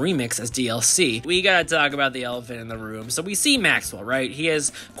Scribblenauts Remix as DLC. We gotta talk about the elephant in the room. So we see Maxwell, right? He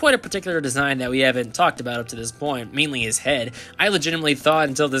has quite a particular design that we haven't talked about up to this point, mainly his head. I legitimately thought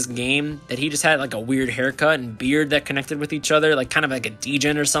until this game that he just had like a weird haircut and beard that connected with each other, like kind of like a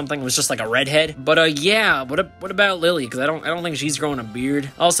degen or something. It was just like a redhead. But yeah, what about Lily? Because I don't think she's growing a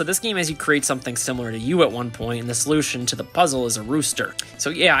beard. Also, this game has you create something similar to you at one point, and the solution to the puzzle is a rooster.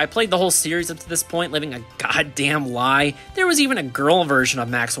 So yeah, I played the whole series up to this point, living a goddamn lie. There was even a girl version of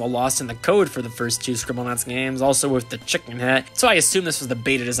Maxwell lost in the code for the first 2 Scribblenauts games, also with the chicken hat, so I assume this was the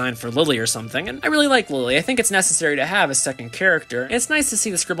beta design for Lily or something, and I really like Lily. I think it's necessary to have a second character, and it's nice to see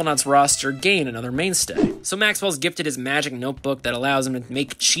the Scribblenauts roster gain another mainstay. So Maxwell's gifted his magic notebook that allows him to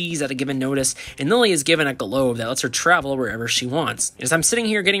make cheese at a given notice, and Lily is given a globe that lets her travel wherever she wants. As I'm sitting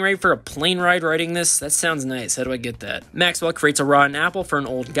here getting ready for a plane ride writing this, that sounds nice. How do I get that? Maxwell creates a rotten apple for an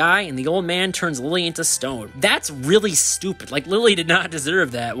old guy, and the old man turns Lily into stone. That's really stupid. Like, Lily did not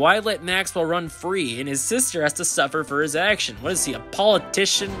deserve that. Why let Maxwell run free, and his sister has to suffer for his action? What is he, a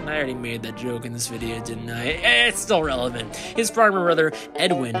politician? I already made that joke in this video, didn't I? It's still relevant. His farmer brother,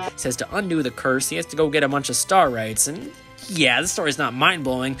 Edwin, says to undo the curse, he has to go get a bunch of star rights, and yeah, the story's not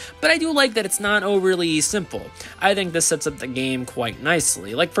mind-blowing, but I do like that it's not overly simple. I think this sets up the game quite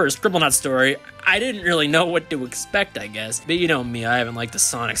nicely. Like, for a Scribblenauts story, I didn't really know what to expect, I guess. But you know me, I haven't liked the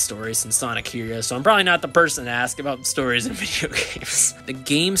Sonic story since Sonic Heroes, so I'm probably not the person to ask about stories in video games. The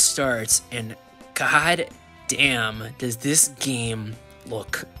game starts, and god damn, does this game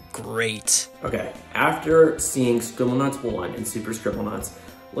look great. Okay, after seeing Scribblenauts 1 and Super Scribblenauts,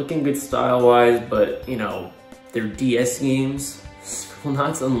 looking good style-wise, but, you know, their DS games,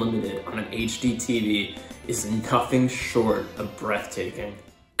 Scribblenauts Unlimited on an HD TV is nothing short of breathtaking.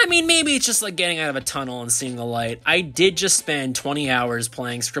 I mean, maybe it's just like getting out of a tunnel and seeing the light. I did just spend 20 hours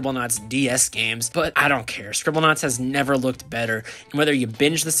playing Scribblenauts DS games, but I don't care. Scribblenauts has never looked better. And whether you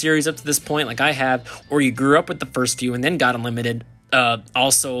binge the series up to this point like I have, or you grew up with the first few and then got Unlimited,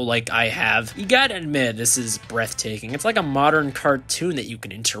 also like I have, you gotta admit this is breathtaking. It's like a modern cartoon that you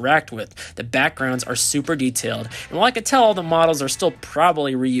can interact with. The backgrounds are super detailed, and while I could tell all the models are still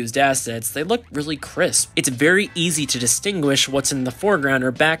probably reused assets, they look really crisp. It's very easy to distinguish what's in the foreground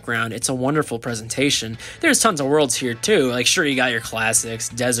or background. It's a wonderful presentation. There's tons of worlds here too, like sure you got your classics,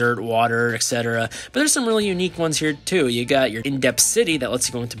 desert, water, etc., but there's some really unique ones here too. You got your in-depth city that lets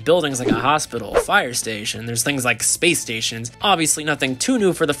you go into buildings like a hospital, fire station. There's things like space stations. Obviously nothing too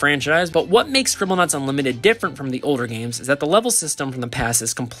new for the franchise, but what makes Scribblenauts Unlimited different from the older games is that the level system from the past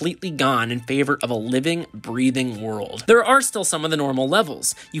is completely gone in favor of a living, breathing world. There are still some of the normal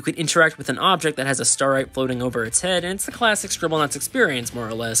levels. You could interact with an object that has a starlight floating over its head, and it's the classic Scribblenauts experience, more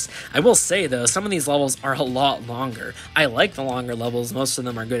or less. I will say, though, some of these levels are a lot longer. I like the longer levels, most of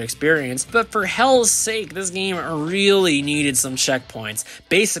them are good experience, but for hell's sake, this game really needed some checkpoints.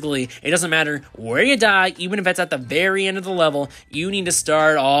 Basically, it doesn't matter where you die, even if it's at the very end of the level, you need to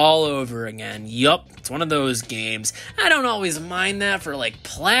start all over again. Yup, it's one of those games. I don't always mind that for like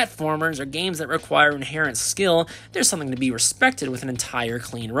platformers or games that require inherent skill. There's something to be respected with an entire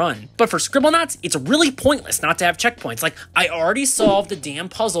clean run. But for Scribblenauts, it's really pointless not to have checkpoints. Like, I already solved the damn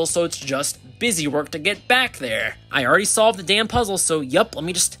puzzle, so it's just busy work to get back there. I already solved the damn puzzle, so yup, let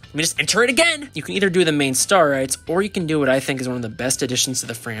me just enter it again. You can either do the main star rights, or you can do what I think is one of the best additions to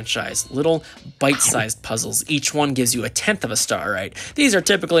the franchise. Little bite-sized puzzles. Each one gives you 1/10 of a star right. These are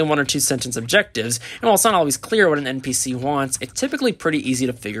typically 1 or 2 sentence objectives, and while it's not always clear what an NPC wants, it's typically pretty easy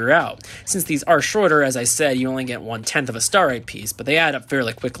to figure out. Since these are shorter, as I said, you only get 1/10 of a star right piece, but they add up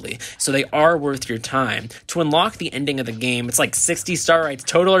fairly quickly, so they are worth your time. To unlock the ending of the game, it's like 60 star rights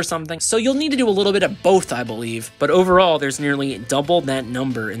total or something, so you'll need to do a little bit of both, I believe. But overall, there's nearly double that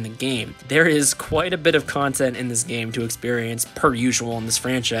number in the game. There is quite a bit of content in this game to experience, per usual in this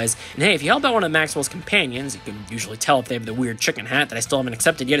franchise. And hey, if you help out one of Maxwell's companions, you can usually tell if they have the weird chicken hat that I still haven't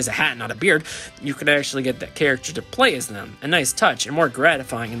accepted yet as a hat, not a beard, you could actually get that character to play as them. A nice touch, and more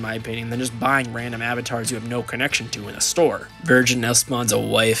gratifying in my opinion than just buying random avatars you have no connection to in a store. Virgin now spawns a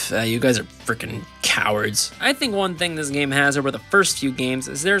wife. You guys are freaking cowards. I think one thing this game has over the first few games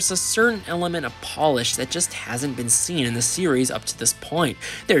is there's a certain element of polish that just hasn't been seen in the series up to this point.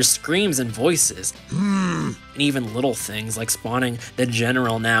 There's screams and voices. And even little things like spawning the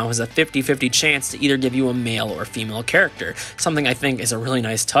general now has a 50-50 chance to either give you a male or female character. Something I think is a really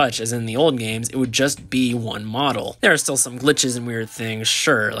nice touch, as in the old games, it would just be one model. There are still some glitches and weird things,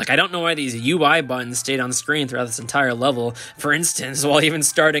 sure. Like, I don't know why these UI buttons stayed on screen throughout this entire level. For instance, while even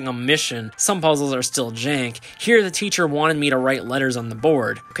starting a mission, some puzzles are still jank. Here, the teacher wanted me to write letters on the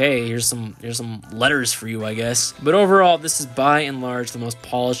board. Okay, here's some letters for you, I guess. But overall, this is by and large the most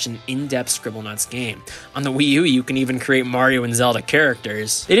polished and in-depth Scribblenauts game. On the Wii U, you can even create Mario and Zelda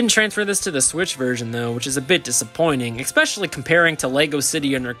characters. They didn't transfer this to the Switch version though, which is a bit disappointing, especially comparing to Lego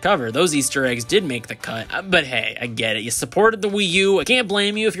City Undercover. Those Easter eggs did make the cut, but hey, I get it. You supported the Wii U. I can't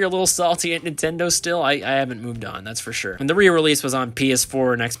blame you if you're a little salty at Nintendo still. I haven't moved on, that's for sure. And the re-release was on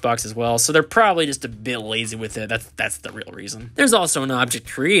PS4 and Xbox as well, so they're probably just a bit lazy with it. That's the real reason. There's also an object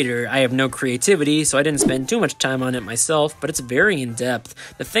creator. I have no creativity, so I didn't spend too much time on it myself, but it's very in-depth.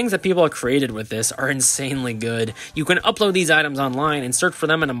 The things that people have created with this are insanely good. You can upload these items online and search for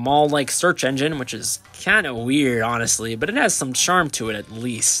them in a mall-like search engine, which is kind of weird, honestly, but it has some charm to it at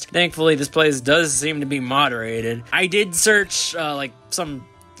least. Thankfully, this place does seem to be moderated. I did search, like, some,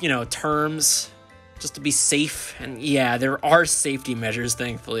 terms just to be safe, and yeah, there are safety measures,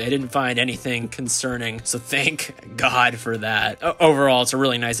 thankfully. I didn't find anything concerning, so thank God for that. Overall, it's a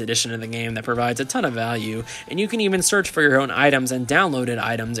really nice addition to the game that provides a ton of value, and you can even search for your own items and downloaded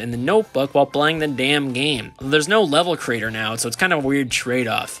items in the notebook while playing the damn game. There's no level creator now, so it's kind of a weird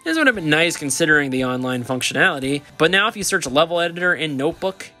trade-off. This would have been nice considering the online functionality, but now if you search level editor in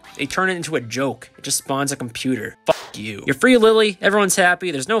notebook, they turn it into a joke. It just spawns a computer. Fuck you. You're free, Lily. Everyone's happy.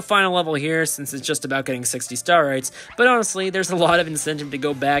 There's no final level here since it's just about getting 60 star rights. But honestly, there's a lot of incentive to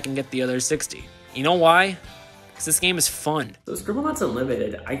go back and get the other 60. You know why? Because this game is fun. So Scribblenauts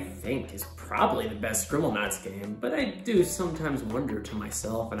Unlimited, I think, is probably the best Scribblenauts game, but I do sometimes wonder to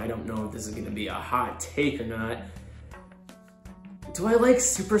myself, and I don't know if this is going to be a hot take or not, do I like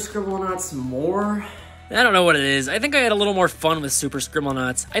Super Scribblenauts more? I don't know what it is. I think I had a little more fun with Super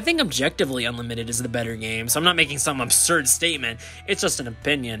Scribblenauts. I think objectively Unlimited is the better game, so I'm not making some absurd statement. It's just an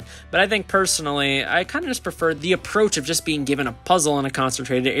opinion. But I think personally, I kind of just prefer the approach of just being given a puzzle in a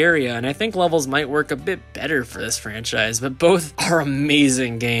concentrated area, and I think levels might work a bit better for this franchise, but both are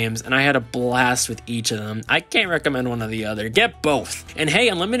amazing games, and I had a blast with each of them. I can't recommend one or the other. Get both. And hey,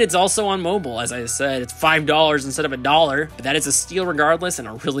 Unlimited's also on mobile, as I said. It's $5 instead of $1, but that is a steal regardless and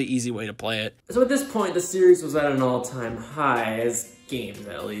a really easy way to play it. So at this point, the series was at an all-time high, as games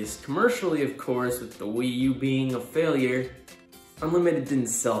at least. Commercially, of course, with the Wii U being a failure, Unlimited didn't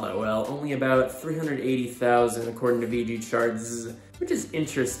sell that well, only about 380,000 according to VG charts, which is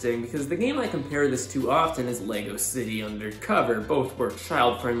interesting because the game I compare this to often is Lego City Undercover. Both were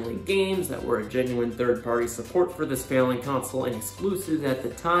child-friendly games that were a genuine third-party support for this failing console and exclusive at the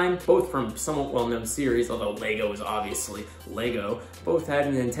time, both from somewhat well-known series, although Lego is obviously Lego. Both had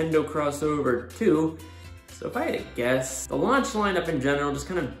a Nintendo crossover too. So if I had to guess, the launch lineup in general just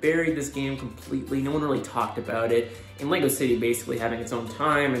kind of buried this game completely. No one really talked about it, and Lego City basically having its own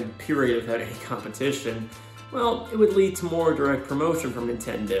time and period without any competition, well, it would lead to more direct promotion from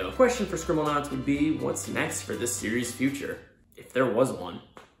Nintendo. The question for Scribblenauts would be, what's next for this series' future? If there was one.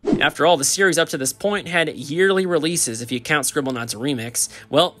 After all, the series up to this point had yearly releases if you count Scribblenauts Remix.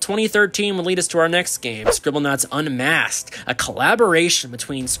 Well, 2013 would lead us to our next game, Scribblenauts Unmasked, a collaboration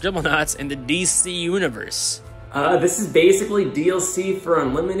between Scribblenauts and the DC universe. This is basically DLC for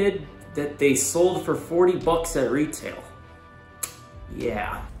Unlimited that they sold for $40 at retail.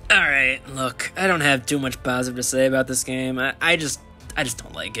 Yeah. Alright, look, I don't have too much positive to say about this game. I just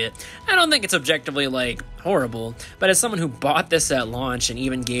don't like it. I don't think it's objectively, like, horrible, but as someone who bought this at launch and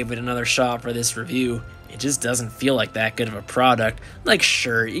even gave it another shot for this review, it just doesn't feel like that good of a product. Like,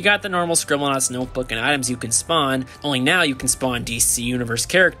 sure, you got the normal Scribblenauts notebook and items you can spawn, only now you can spawn DC Universe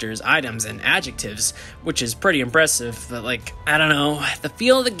characters, items, and adjectives, which is pretty impressive, but, like, I don't know, the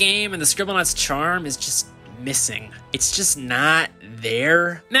feel of the game and the Scribblenauts charm is just missing. It's just not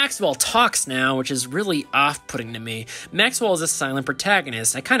there. Maxwell talks now, which is really off-putting to me. Maxwell is a silent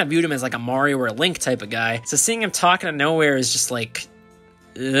protagonist. I kind of viewed him as like a Mario or a Link type of guy, so seeing him talking out of nowhere is just like,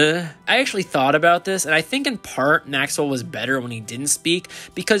 I actually thought about this, and I think in part Maxwell was better when he didn't speak,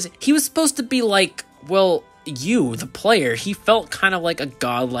 because he was supposed to be like, well, you, the player, he felt kind of like a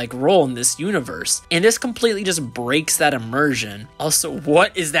godlike role in this universe. And this completely just breaks that immersion. Also,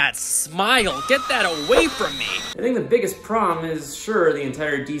 what is that smile? Get that away from me! I think the biggest problem is, sure, the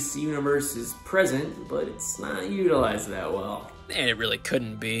entire DC universe is present, but it's not utilized that well. And it really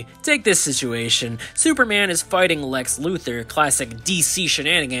couldn't be. Take this situation. Superman is fighting Lex Luthor, classic DC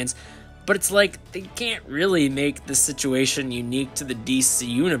shenanigans, but it's like, they can't really make the situation unique to the DC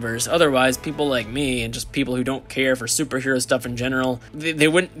universe. Otherwise, people like me, and just people who don't care for superhero stuff in general, they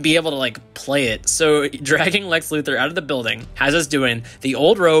wouldn't be able to, like, play it. So, dragging Lex Luthor out of the building has us doing the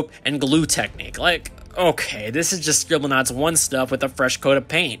old rope and glue technique. Like, okay, this is just Scribblenauts 1 stuff with a fresh coat of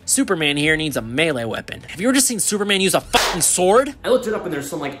paint. Superman here needs a melee weapon. Have you ever just seen Superman use a fucking sword? I looked it up and there's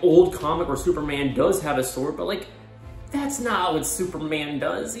some, like, old comic where Superman does have a sword, but, like, that's not what Superman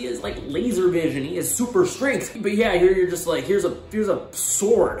does. He has, like, laser vision. He has super strength. But yeah, here you're just like, here's a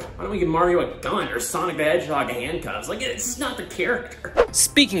sword. Why don't we give Mario a gun or Sonic the Hedgehog handcuffs? Like, it's just not the character.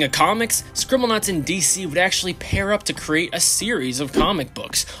 Speaking of comics, Scribblenauts in DC would actually pair up to create a series of comic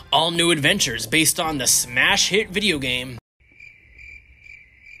books, all new adventures based on the smash hit video game.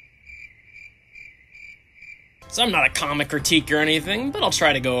 So I'm not a comic critique or anything, but I'll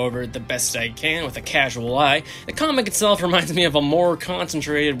try to go over it the best I can with a casual eye. The comic itself reminds me of a more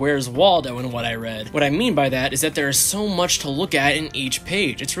concentrated Where's Waldo in what I read. What I mean by that is that there is so much to look at in each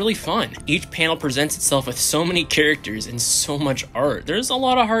page. It's really fun. Each panel presents itself with so many characters and so much art. There's a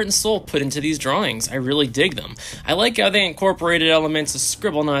lot of heart and soul put into these drawings. I really dig them. I like how they incorporated elements of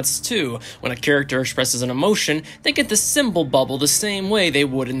Scribblenauts too. When a character expresses an emotion, they get the symbol bubble the same way they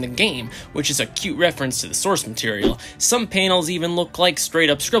would in the game, which is a cute reference to the source material. Some panels even look like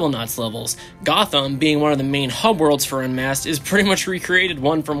straight up Scribblenauts levels. Gotham, being one of the main hub worlds for Unmasked, is pretty much recreated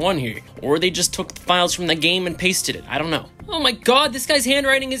one from one here. Or they just took the files from the game and pasted it. I don't know. Oh my god, this guy's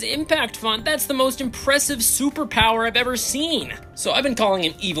handwriting is impact font. That's the most impressive superpower I've ever seen. So I've been calling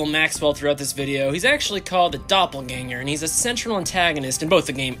him Evil Maxwell throughout this video. He's actually called the Doppelganger, and he's a central antagonist in both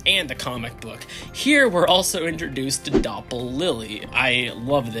the game and the comic book. Here, we're also introduced to Doppel Lily. I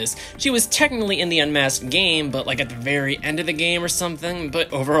love this. She was technically in the Unmasked game, but like at the very end of the game or something,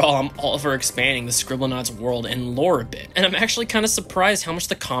 but overall, I'm all for expanding the Scribblenauts world and lore a bit. And I'm actually kind of surprised how much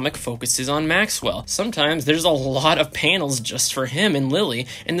the comic focuses on Maxwell. Sometimes there's a lot of panels just for him and Lily,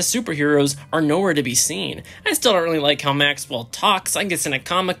 and the superheroes are nowhere to be seen. I still don't really like how Maxwell talks. I guess in a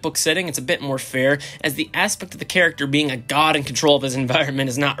comic book setting it's a bit more fair, as the aspect of the character being a god in control of his environment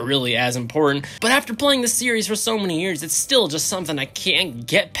is not really as important, but after playing the series for so many years, it's still just something I can't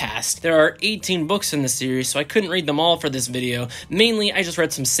get past. There are 18 books in the series, so I couldn't read them all for this video. Mainly, I just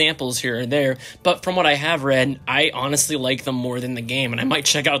read some samples here and there, but from what I have read, I honestly like them more than the game, and I might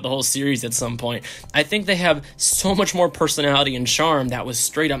check out the whole series at some point. I think they have so much more personality and charm that was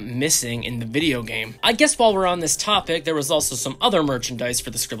straight up missing in the video game. I guess while we're on this topic, there was also some other merchandise for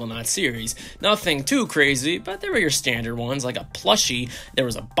the Scribblenauts series. Nothing too crazy, but there were your standard ones, like a plushie, there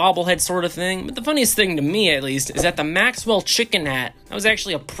was a bobblehead sort of thing, but the funniest thing to me, at least, is that the Maxwell chicken hat, that was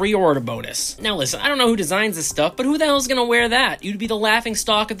actually a pre-order bonus. Now listen, I don't know who designs this stuff, but who the hell's gonna wear that? You'd be the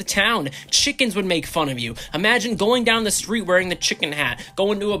laughingstock of the town. Chickens would make fun of you. Imagine going down the street wearing the chicken hat,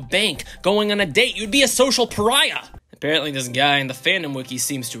 going to a bank, going on a date. You'd be a social pariah. Apparently this guy in the fandom wiki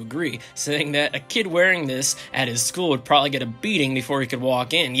seems to agree, saying that a kid wearing this at his school would probably get a beating before he could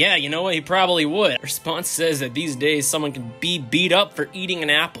walk in. Yeah, you know what, he probably would. Response says that these days someone can be beat up for eating an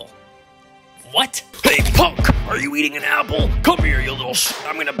apple. What? Hey punk, are you eating an apple? Come here, you little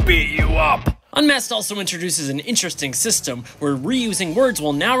I'm gonna beat you up. Unmasked also introduces an interesting system where reusing words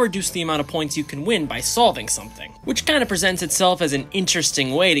will now reduce the amount of points you can win by solving something, which kind of presents itself as an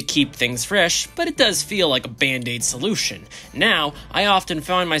interesting way to keep things fresh, but it does feel like a band-aid solution. Now, I often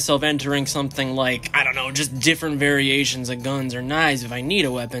find myself entering something like, I don't know, just different variations of guns or knives if I need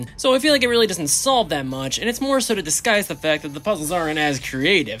a weapon, so I feel like it really doesn't solve that much, and it's more so to disguise the fact that the puzzles aren't as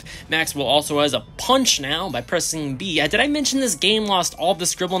creative. Maxwell also has a punch now by pressing B. Did I mention this game lost all of the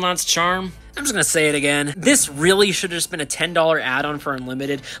Scribblenauts charm? I'm just gonna say it again. This really should have just been a $10 add-on for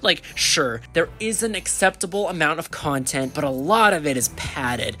Unlimited. Like, sure, there is an acceptable amount of content, but a lot of it is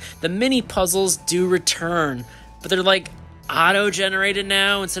padded. The mini puzzles do return, but they're like auto-generated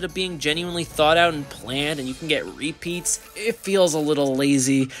now instead of being genuinely thought out and planned, and you can get repeats. It feels a little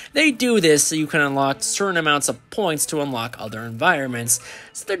lazy. They do this so you can unlock certain amounts of points to unlock other environments,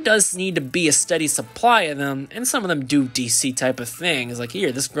 so there does need to be a steady supply of them, and some of them do DC type of things, like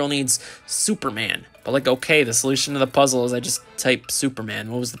here, this girl needs Superman. But like, okay, the solution to the puzzle is I just type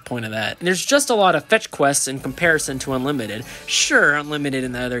Superman. What was the point of that? And there's just a lot of fetch quests in comparison to Unlimited. Sure, Unlimited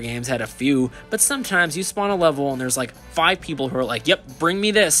in the other games had a few, but sometimes you spawn a level and there's like 5 people who are like, yep, bring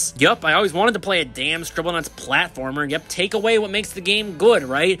me this. Yup, I always wanted to play a damn Scribblenauts platformer. Yep, take away what makes the game good,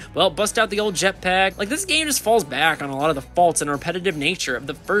 right? Well, bust out the old jetpack. Like, this game just falls back on a lot of the faults and repetitive nature of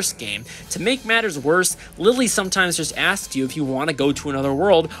the first game. To make matters worse, Lily sometimes just asks you if you want to go to another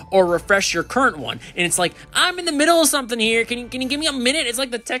world or refresh your current one. And it's like, I'm in the middle of something here. Can you give me a minute? It's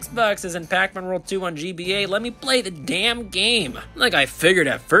like the text boxes in Pac-Man World 2 on GBA. Let me play the damn game. Like, I figured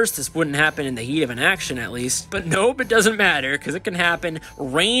at first this wouldn't happen in the heat of an action at least. But nope, it doesn't matter, because it can happen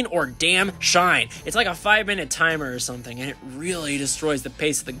rain or damn shine. It's like a 5-minute timer or something, and it really destroys the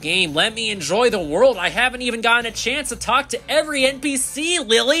pace of the game. Let me enjoy the world. I haven't even gotten a chance to talk to every NPC,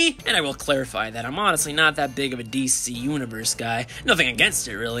 Lily. And I will clarify that I'm honestly not that big of a DC Universe guy. Nothing against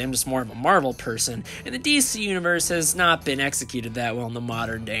it, really. I'm just more of a Marvel person. And the DC Universe has not been executed that well in the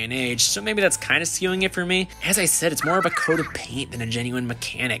modern day and age, so maybe that's kind of skewing it for me. As I said, it's more of a coat of paint than a genuine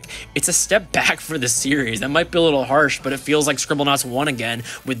mechanic. It's a step back for the series. That might be a little harsh, but it feels like Scribblenauts 1 again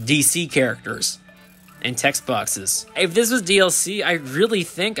with DC characters and text boxes. If this was DLC, I really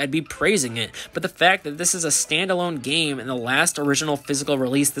think I'd be praising it, but the fact that this is a standalone game and the last original physical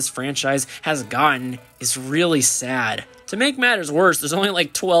release this franchise has gotten is really sad. To make matters worse, there's only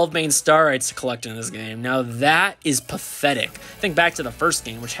like 12 main star rights to collect in this game. Now that is pathetic. Think back to the first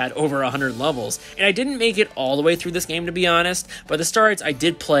game, which had over 100 levels, and I didn't make it all the way through this game to be honest, but the star rights I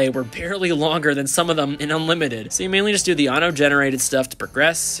did play were barely longer than some of them in Unlimited. So you mainly just do the auto-generated stuff to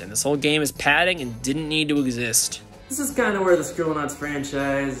progress, and this whole game is padding and didn't need to exist. This is kind of where the Scribblenauts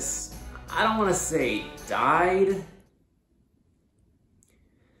franchise, I don't want to say died.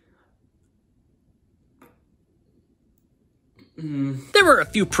 There were a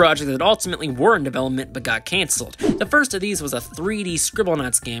few projects that ultimately were in development but got cancelled. The first of these was a 3D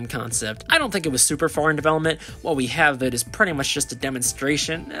Scribblenauts game concept. I don't think it was super far in development. What we have of it is pretty much just a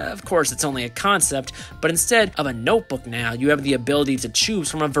demonstration. Of course, it's only a concept, but instead of a notebook now, you have the ability to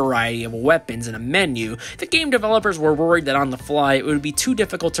choose from a variety of weapons in a menu. The game developers were worried that on the fly, it would be too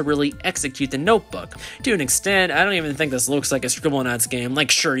difficult to really execute the notebook. To an extent, I don't even think this looks like a Scribblenauts game.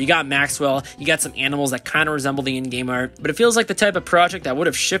 Like, sure, you got Maxwell, you got some animals that kind of resemble the in-game art, but it feels like the type of project that would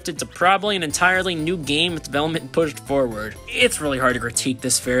have shifted to probably an entirely new game with development pushed forward. It's really hard to critique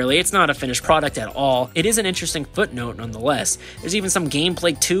this fairly. It's not a finished product at all. It is an interesting footnote nonetheless. There's even some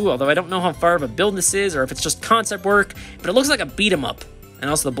gameplay too, although I don't know how far of a build this is or if it's just concept work, but it looks like a beat 'em up. And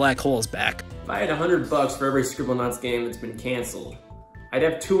also the black hole is back. If I had $100 for every Scribblenauts game that's been canceled, I'd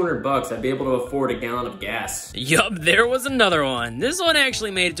have $200. I'd be able to afford a gallon of gas. Yup, there was another one. This one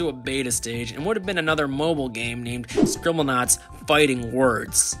actually made it to a beta stage and would have been another mobile game named Scribblenauts Fighting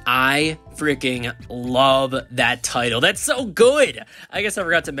Words. I freaking love that title. That's so good! I guess I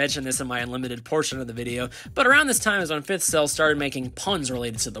forgot to mention this in my Unlimited portion of the video, but around this time is when 5th Cell started making puns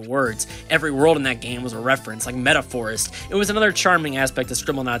related to the words. Every world in that game was a reference, like Metaforest. It was another charming aspect of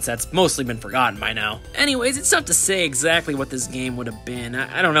Scribblenauts that's mostly been forgotten by now. Anyways, it's tough to say exactly what this game would have been.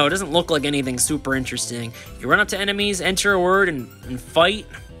 I don't know, it doesn't look like anything super interesting. You run up to enemies, enter a word, and fight.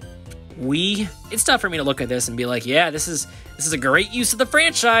 It's tough for me to look at this and be like, yeah, this is a great use of the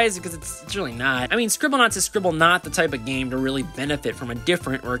franchise, because it's really not. I mean, Scribblenauts is not the type of game to really benefit from a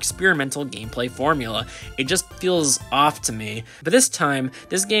different or experimental gameplay formula. It just feels off to me. But this time,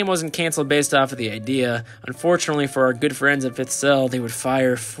 this game wasn't canceled based off of the idea. Unfortunately for our good friends at 5th Cell, they would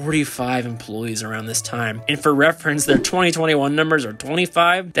fire 45 employees around this time. And for reference, their 2021 numbers are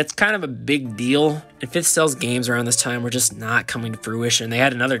 25. That's kind of a big deal. And 5th Cell's games around this time were just not coming to fruition. They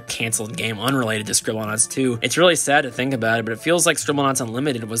had another canceled game unrelated to Scribblenauts 2. It's really sad to think about it, but but it feels like Scribblenauts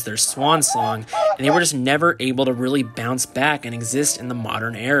Unlimited was their swan song, and they were just never able to really bounce back and exist in the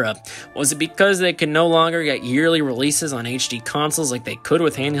modern era. Was it because they could no longer get yearly releases on HD consoles like they could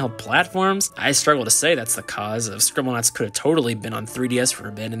with handheld platforms? I struggle to say that's the cause. Scribblenauts could have totally been on 3DS for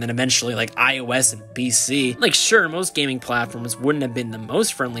a bit, and then eventually like iOS and PC. Like sure, most gaming platforms wouldn't have been the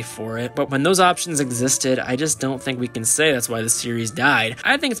most friendly for it, but when those options existed, I just don't think we can say that's why the series died.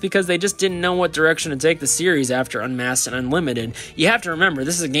 I think it's because they just didn't know what direction to take the series after Unmasked and Unlimited. You have to remember,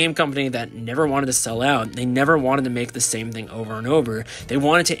 this is a game company that never wanted to sell out. They never wanted to make the same thing over and over. They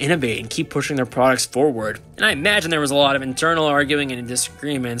wanted to innovate and keep pushing their products forward. And I imagine there was a lot of internal arguing and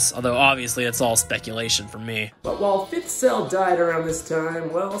disagreements, although obviously it's all speculation for me. But while Fifth Cell died around this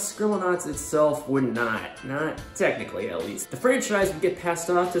time, well, Scribblenauts itself would not technically at least. The franchise would get passed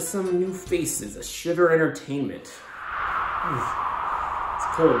off to some new faces, a Shiver Entertainment.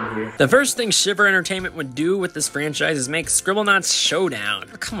 It's cold in here. The first thing Shiver Entertainment would do with this franchise is make Scribblenauts Showdown.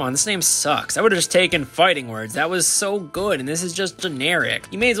 Come on, this name sucks. I would have just taken fighting words. That was so good, and this is just generic.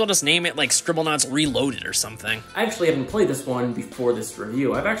 You may as well just name it like Scribblenauts Reloaded or something. I actually haven't played this one before this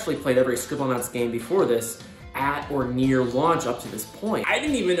review. I've actually played every Scribblenauts game before this, at or near launch up to this point. I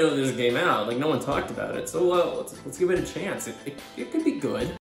didn't even know this game out, like no one talked about it, so let's give it a chance. It could be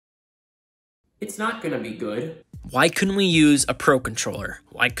good. It's not gonna be good. Why couldn't we use a Pro Controller?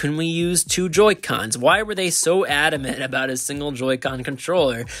 Why couldn't we use 2 Joy-Cons? Why were they so adamant about a single Joy-Con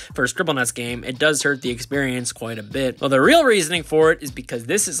controller? For a Scribblenauts game, it does hurt the experience quite a bit. Well, the real reasoning for it is because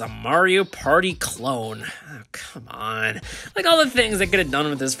this is a Mario Party clone. Oh, come on. Like all the things they could have done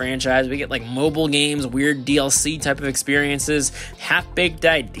with this franchise, we get like mobile games, weird DLC type of experiences, half-baked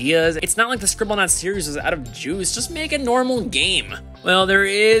ideas. It's not like the Scribblenauts series was out of juice, just make a normal game. Well, there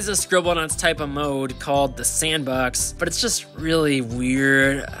is a Scribblenauts type of mode called the Sandbox, but it's just really weird.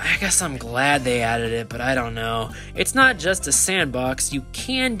 I guess I'm glad they added it, but I don't know. It's not just a sandbox, you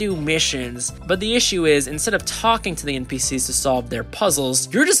can do missions, but the issue is, instead of talking to the NPCs to solve their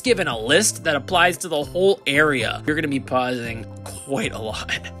puzzles, you're just given a list that applies to the whole area. You're gonna be pausing quite a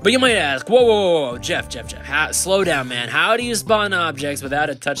lot. But you might ask, whoa, Jeff, slow down, man. How do you spawn objects without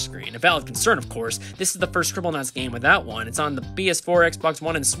a touchscreen? A valid concern, of course. This is the first Scribblenauts game without one. It's on the PS4, Xbox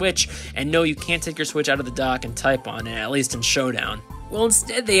One, and Switch, and no, you can't take your Switch out of the dock and type on it, at least in Showdown. Well,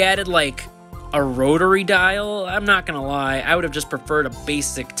 instead they added, like, a rotary dial. I'm not gonna lie, I would have just preferred a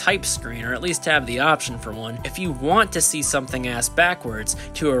basic type screen, or at least have the option for one. If you want to see something ass backwards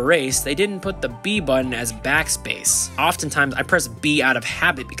to erase, they didn't put the B button as backspace. Oftentimes I press B out of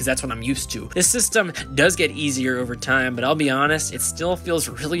habit because that's what I'm used to. This system does get easier over time, but I'll be honest, it still feels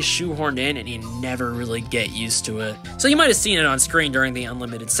really shoehorned in and you never really get used to it. So you might have seen it on screen during the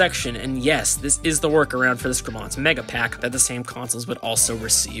Unlimited section, and yes, this is the workaround for the Scribblenauts Mega Pack that the same consoles would also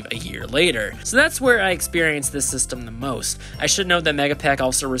receive a year later. So that's where I experienced this system the most. I should note that Mega Pack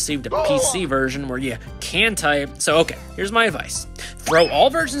also received a PC version where you can type. So okay, here's my advice. Throw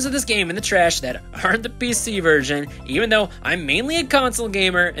all versions of this game in the trash that aren't the PC version. Even though I'm mainly a console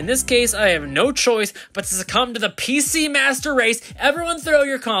gamer, in this case I have no choice but to succumb to the PC master race. Everyone throw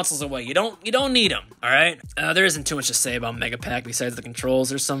your consoles away. You don't need them, alright? There isn't too much to say about Mega Pack besides the controls.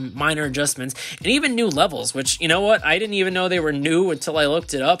 There's some minor adjustments and even new levels, which, you know what, I didn't even know they were new until I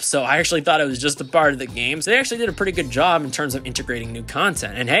looked it up, so I actually thought it was just a part of the game. So they actually did a pretty good job in terms of integrating new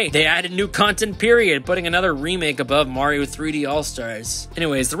content. And hey, they added new content, period, putting another remake above Mario 3D All-Stars.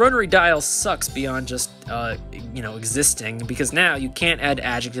 Anyways, the rotary dial sucks beyond just, existing, because now you can't add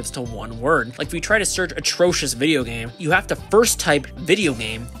adjectives to one word. Like if you try to search atrocious video game, you have to first type video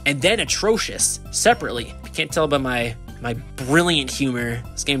game and then atrocious separately. If you can't tell by my brilliant humor,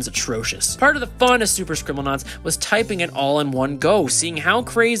 this game's atrocious. Part of the fun of Super Scribblenauts was typing it all in one go, seeing how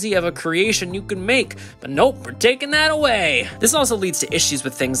crazy of a creation you could make, but nope, we're taking that away. This also leads to issues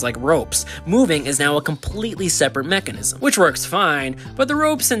with things like ropes. Moving is now a completely separate mechanism, which works fine, but the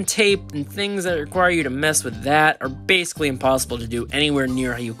ropes and tape and things that require you to mess with that are basically impossible to do anywhere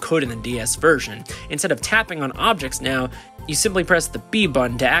near how you could in the DS version. Instead of tapping on objects now, you simply press the B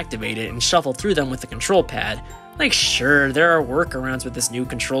button to activate it and shuffle through them with the control pad. Like, sure, there are workarounds with this new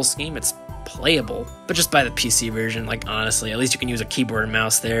control scheme, it's playable, but just buy the PC version. Like, honestly, at least you can use a keyboard and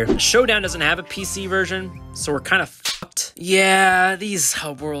mouse there. Showdown doesn't have a PC version, so we're kind of fucked. Yeah, these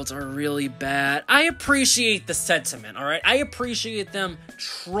hub worlds are really bad. I appreciate the sentiment, alright? I appreciate them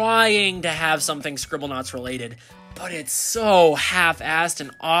trying to have something Scribblenauts related, but it's so half-assed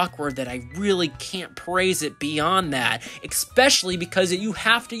and awkward that I really can't praise it beyond that, especially because you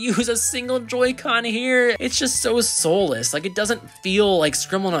have to use a single Joy-Con here. It's just so soulless. Like, it doesn't feel like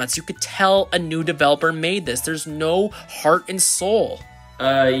Scribblenauts. You could tell a new developer made this. There's no heart and soul.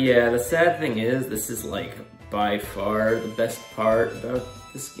 Yeah, the sad thing is, this is like by far the best part about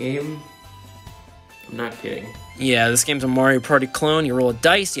this game. I'm not kidding. Yeah, this game's a Mario Party clone. You roll a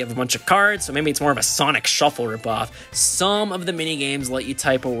dice, you have a bunch of cards, so maybe it's more of a Sonic Shuffle ripoff. Some of the minigames let you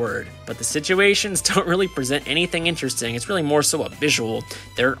type a word, but the situations don't really present anything interesting. It's really more so a visual.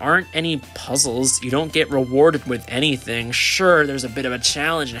 There aren't any puzzles. You don't get rewarded with anything. Sure, there's a bit of a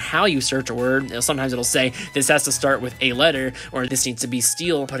challenge in how you search a word. Sometimes it'll say, this has to start with a letter, or this needs to be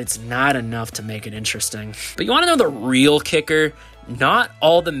steel, but it's not enough to make it interesting. But you want to know the real kicker? Not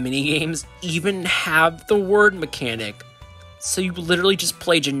all the minigames even have the word mechanic. So you literally just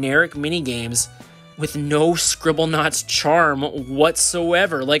play generic minigames with no Scribblenauts charm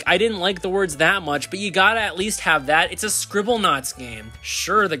whatsoever. Like, I didn't like the words that much, but you gotta at least have that. It's a Scribblenauts game.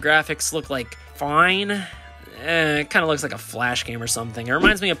 Sure, the graphics look like fine. It kind of looks like a Flash game or something. It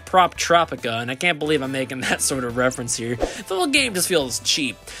reminds me of Prop Tropica, and I can't believe I'm making that sort of reference here. The whole game just feels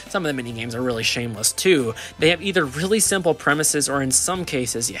cheap. Some of the minigames are really shameless too. They have either really simple premises, or in some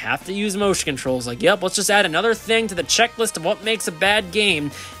cases, you have to use motion controls. Like, yep, let's just add another thing to the checklist of what makes a bad game.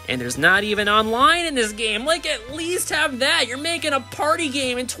 And there's not even online in this game. Like, at least have that. You're making a party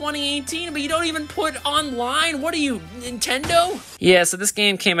game in 2018, but you don't even put online. What are you, Nintendo? Yeah, so this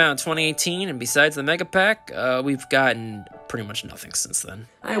game came out in 2018, and besides the Mega Pack, we've gotten pretty much nothing since then.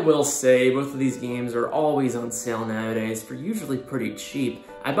 I will say, both of these games are always on sale nowadays for usually pretty cheap.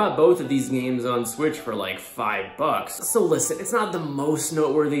 I bought both of these games on Switch for like $5. So listen, it's not the most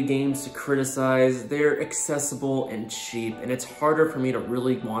noteworthy games to criticize. They're accessible and cheap, and it's harder for me to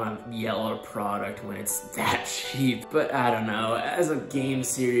really want to yell at a product when it's that cheap. But I don't know, as a game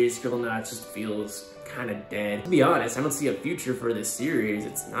series, Scribblenauts just feels kind of dead. To be honest, I don't see a future for this series.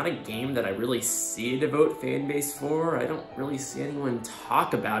 It's not a game that I really see a devout fan base for. I don't really see anyone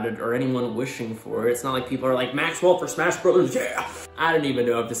talk about it or anyone wishing for it. It's not like people are like, Maxwell for Smash Brothers, yeah! I don't even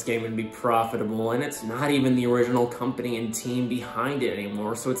know if this game would be profitable, and it's not even the original company and team behind it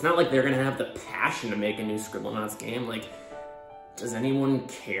anymore, so it's not like they're gonna have the passion to make a new Scribblenauts game. Like, does anyone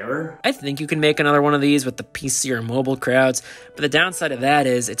care? I think you can make another one of these with the PC or mobile crowds, but the downside of that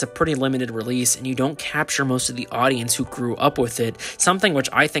is it's a pretty limited release and you don't capture most of the audience who grew up with it, something which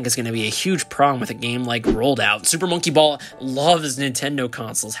I think is going to be a huge problem with a game like Rolled Out. Super Monkey Ball loves Nintendo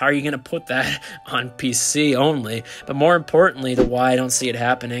consoles. How are you going to put that on PC only? But more importantly, to why I don't see it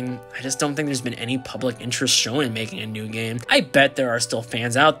happening, I just don't think there's been any public interest shown in making a new game. I bet there are still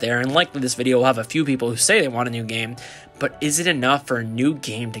fans out there, and likely this video will have a few people who say they want a new game, but is it enough for a new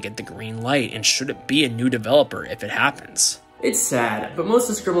game to get the green light, and should it be a new developer if it happens? It's sad, but most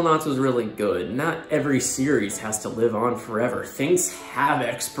of Scribblenauts was really good. Not every series has to live on forever. Things have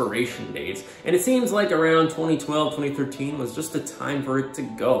expiration dates, and it seems like around 2012, 2013 was just the time for it to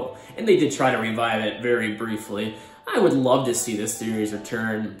go. And they did try to revive it very briefly. I would love to see this series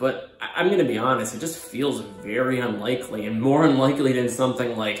return, but I'm gonna be honest, it just feels very unlikely, and more unlikely than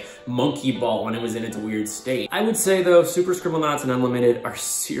something like Monkey Ball when it was in its weird state. I would say though, Super Scribblenauts and Unlimited are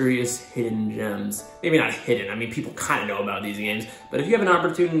serious hidden gems. Maybe not hidden, I mean people kind of know about these games, but if you have an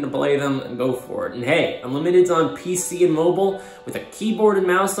opportunity to play them, go for it. And hey, Unlimited's on PC and mobile with a keyboard and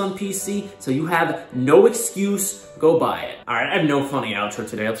mouse on PC, so you have no excuse, go buy it. Alright, I have no funny outro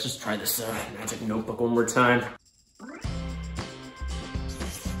today, let's just try this magic notebook one more time.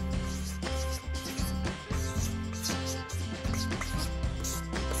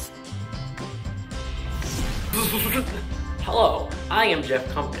 Hello, I am Jeff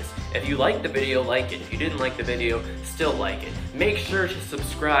Compass. If you liked the video, like it. If you didn't like the video, still like it. Make sure to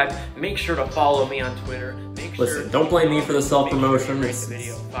subscribe. Make sure to follow me on Twitter. Listen, don't blame me for the self-promotion.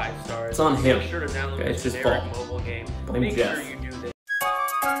 It's on him. Okay, it's his fault. Blame Jeff.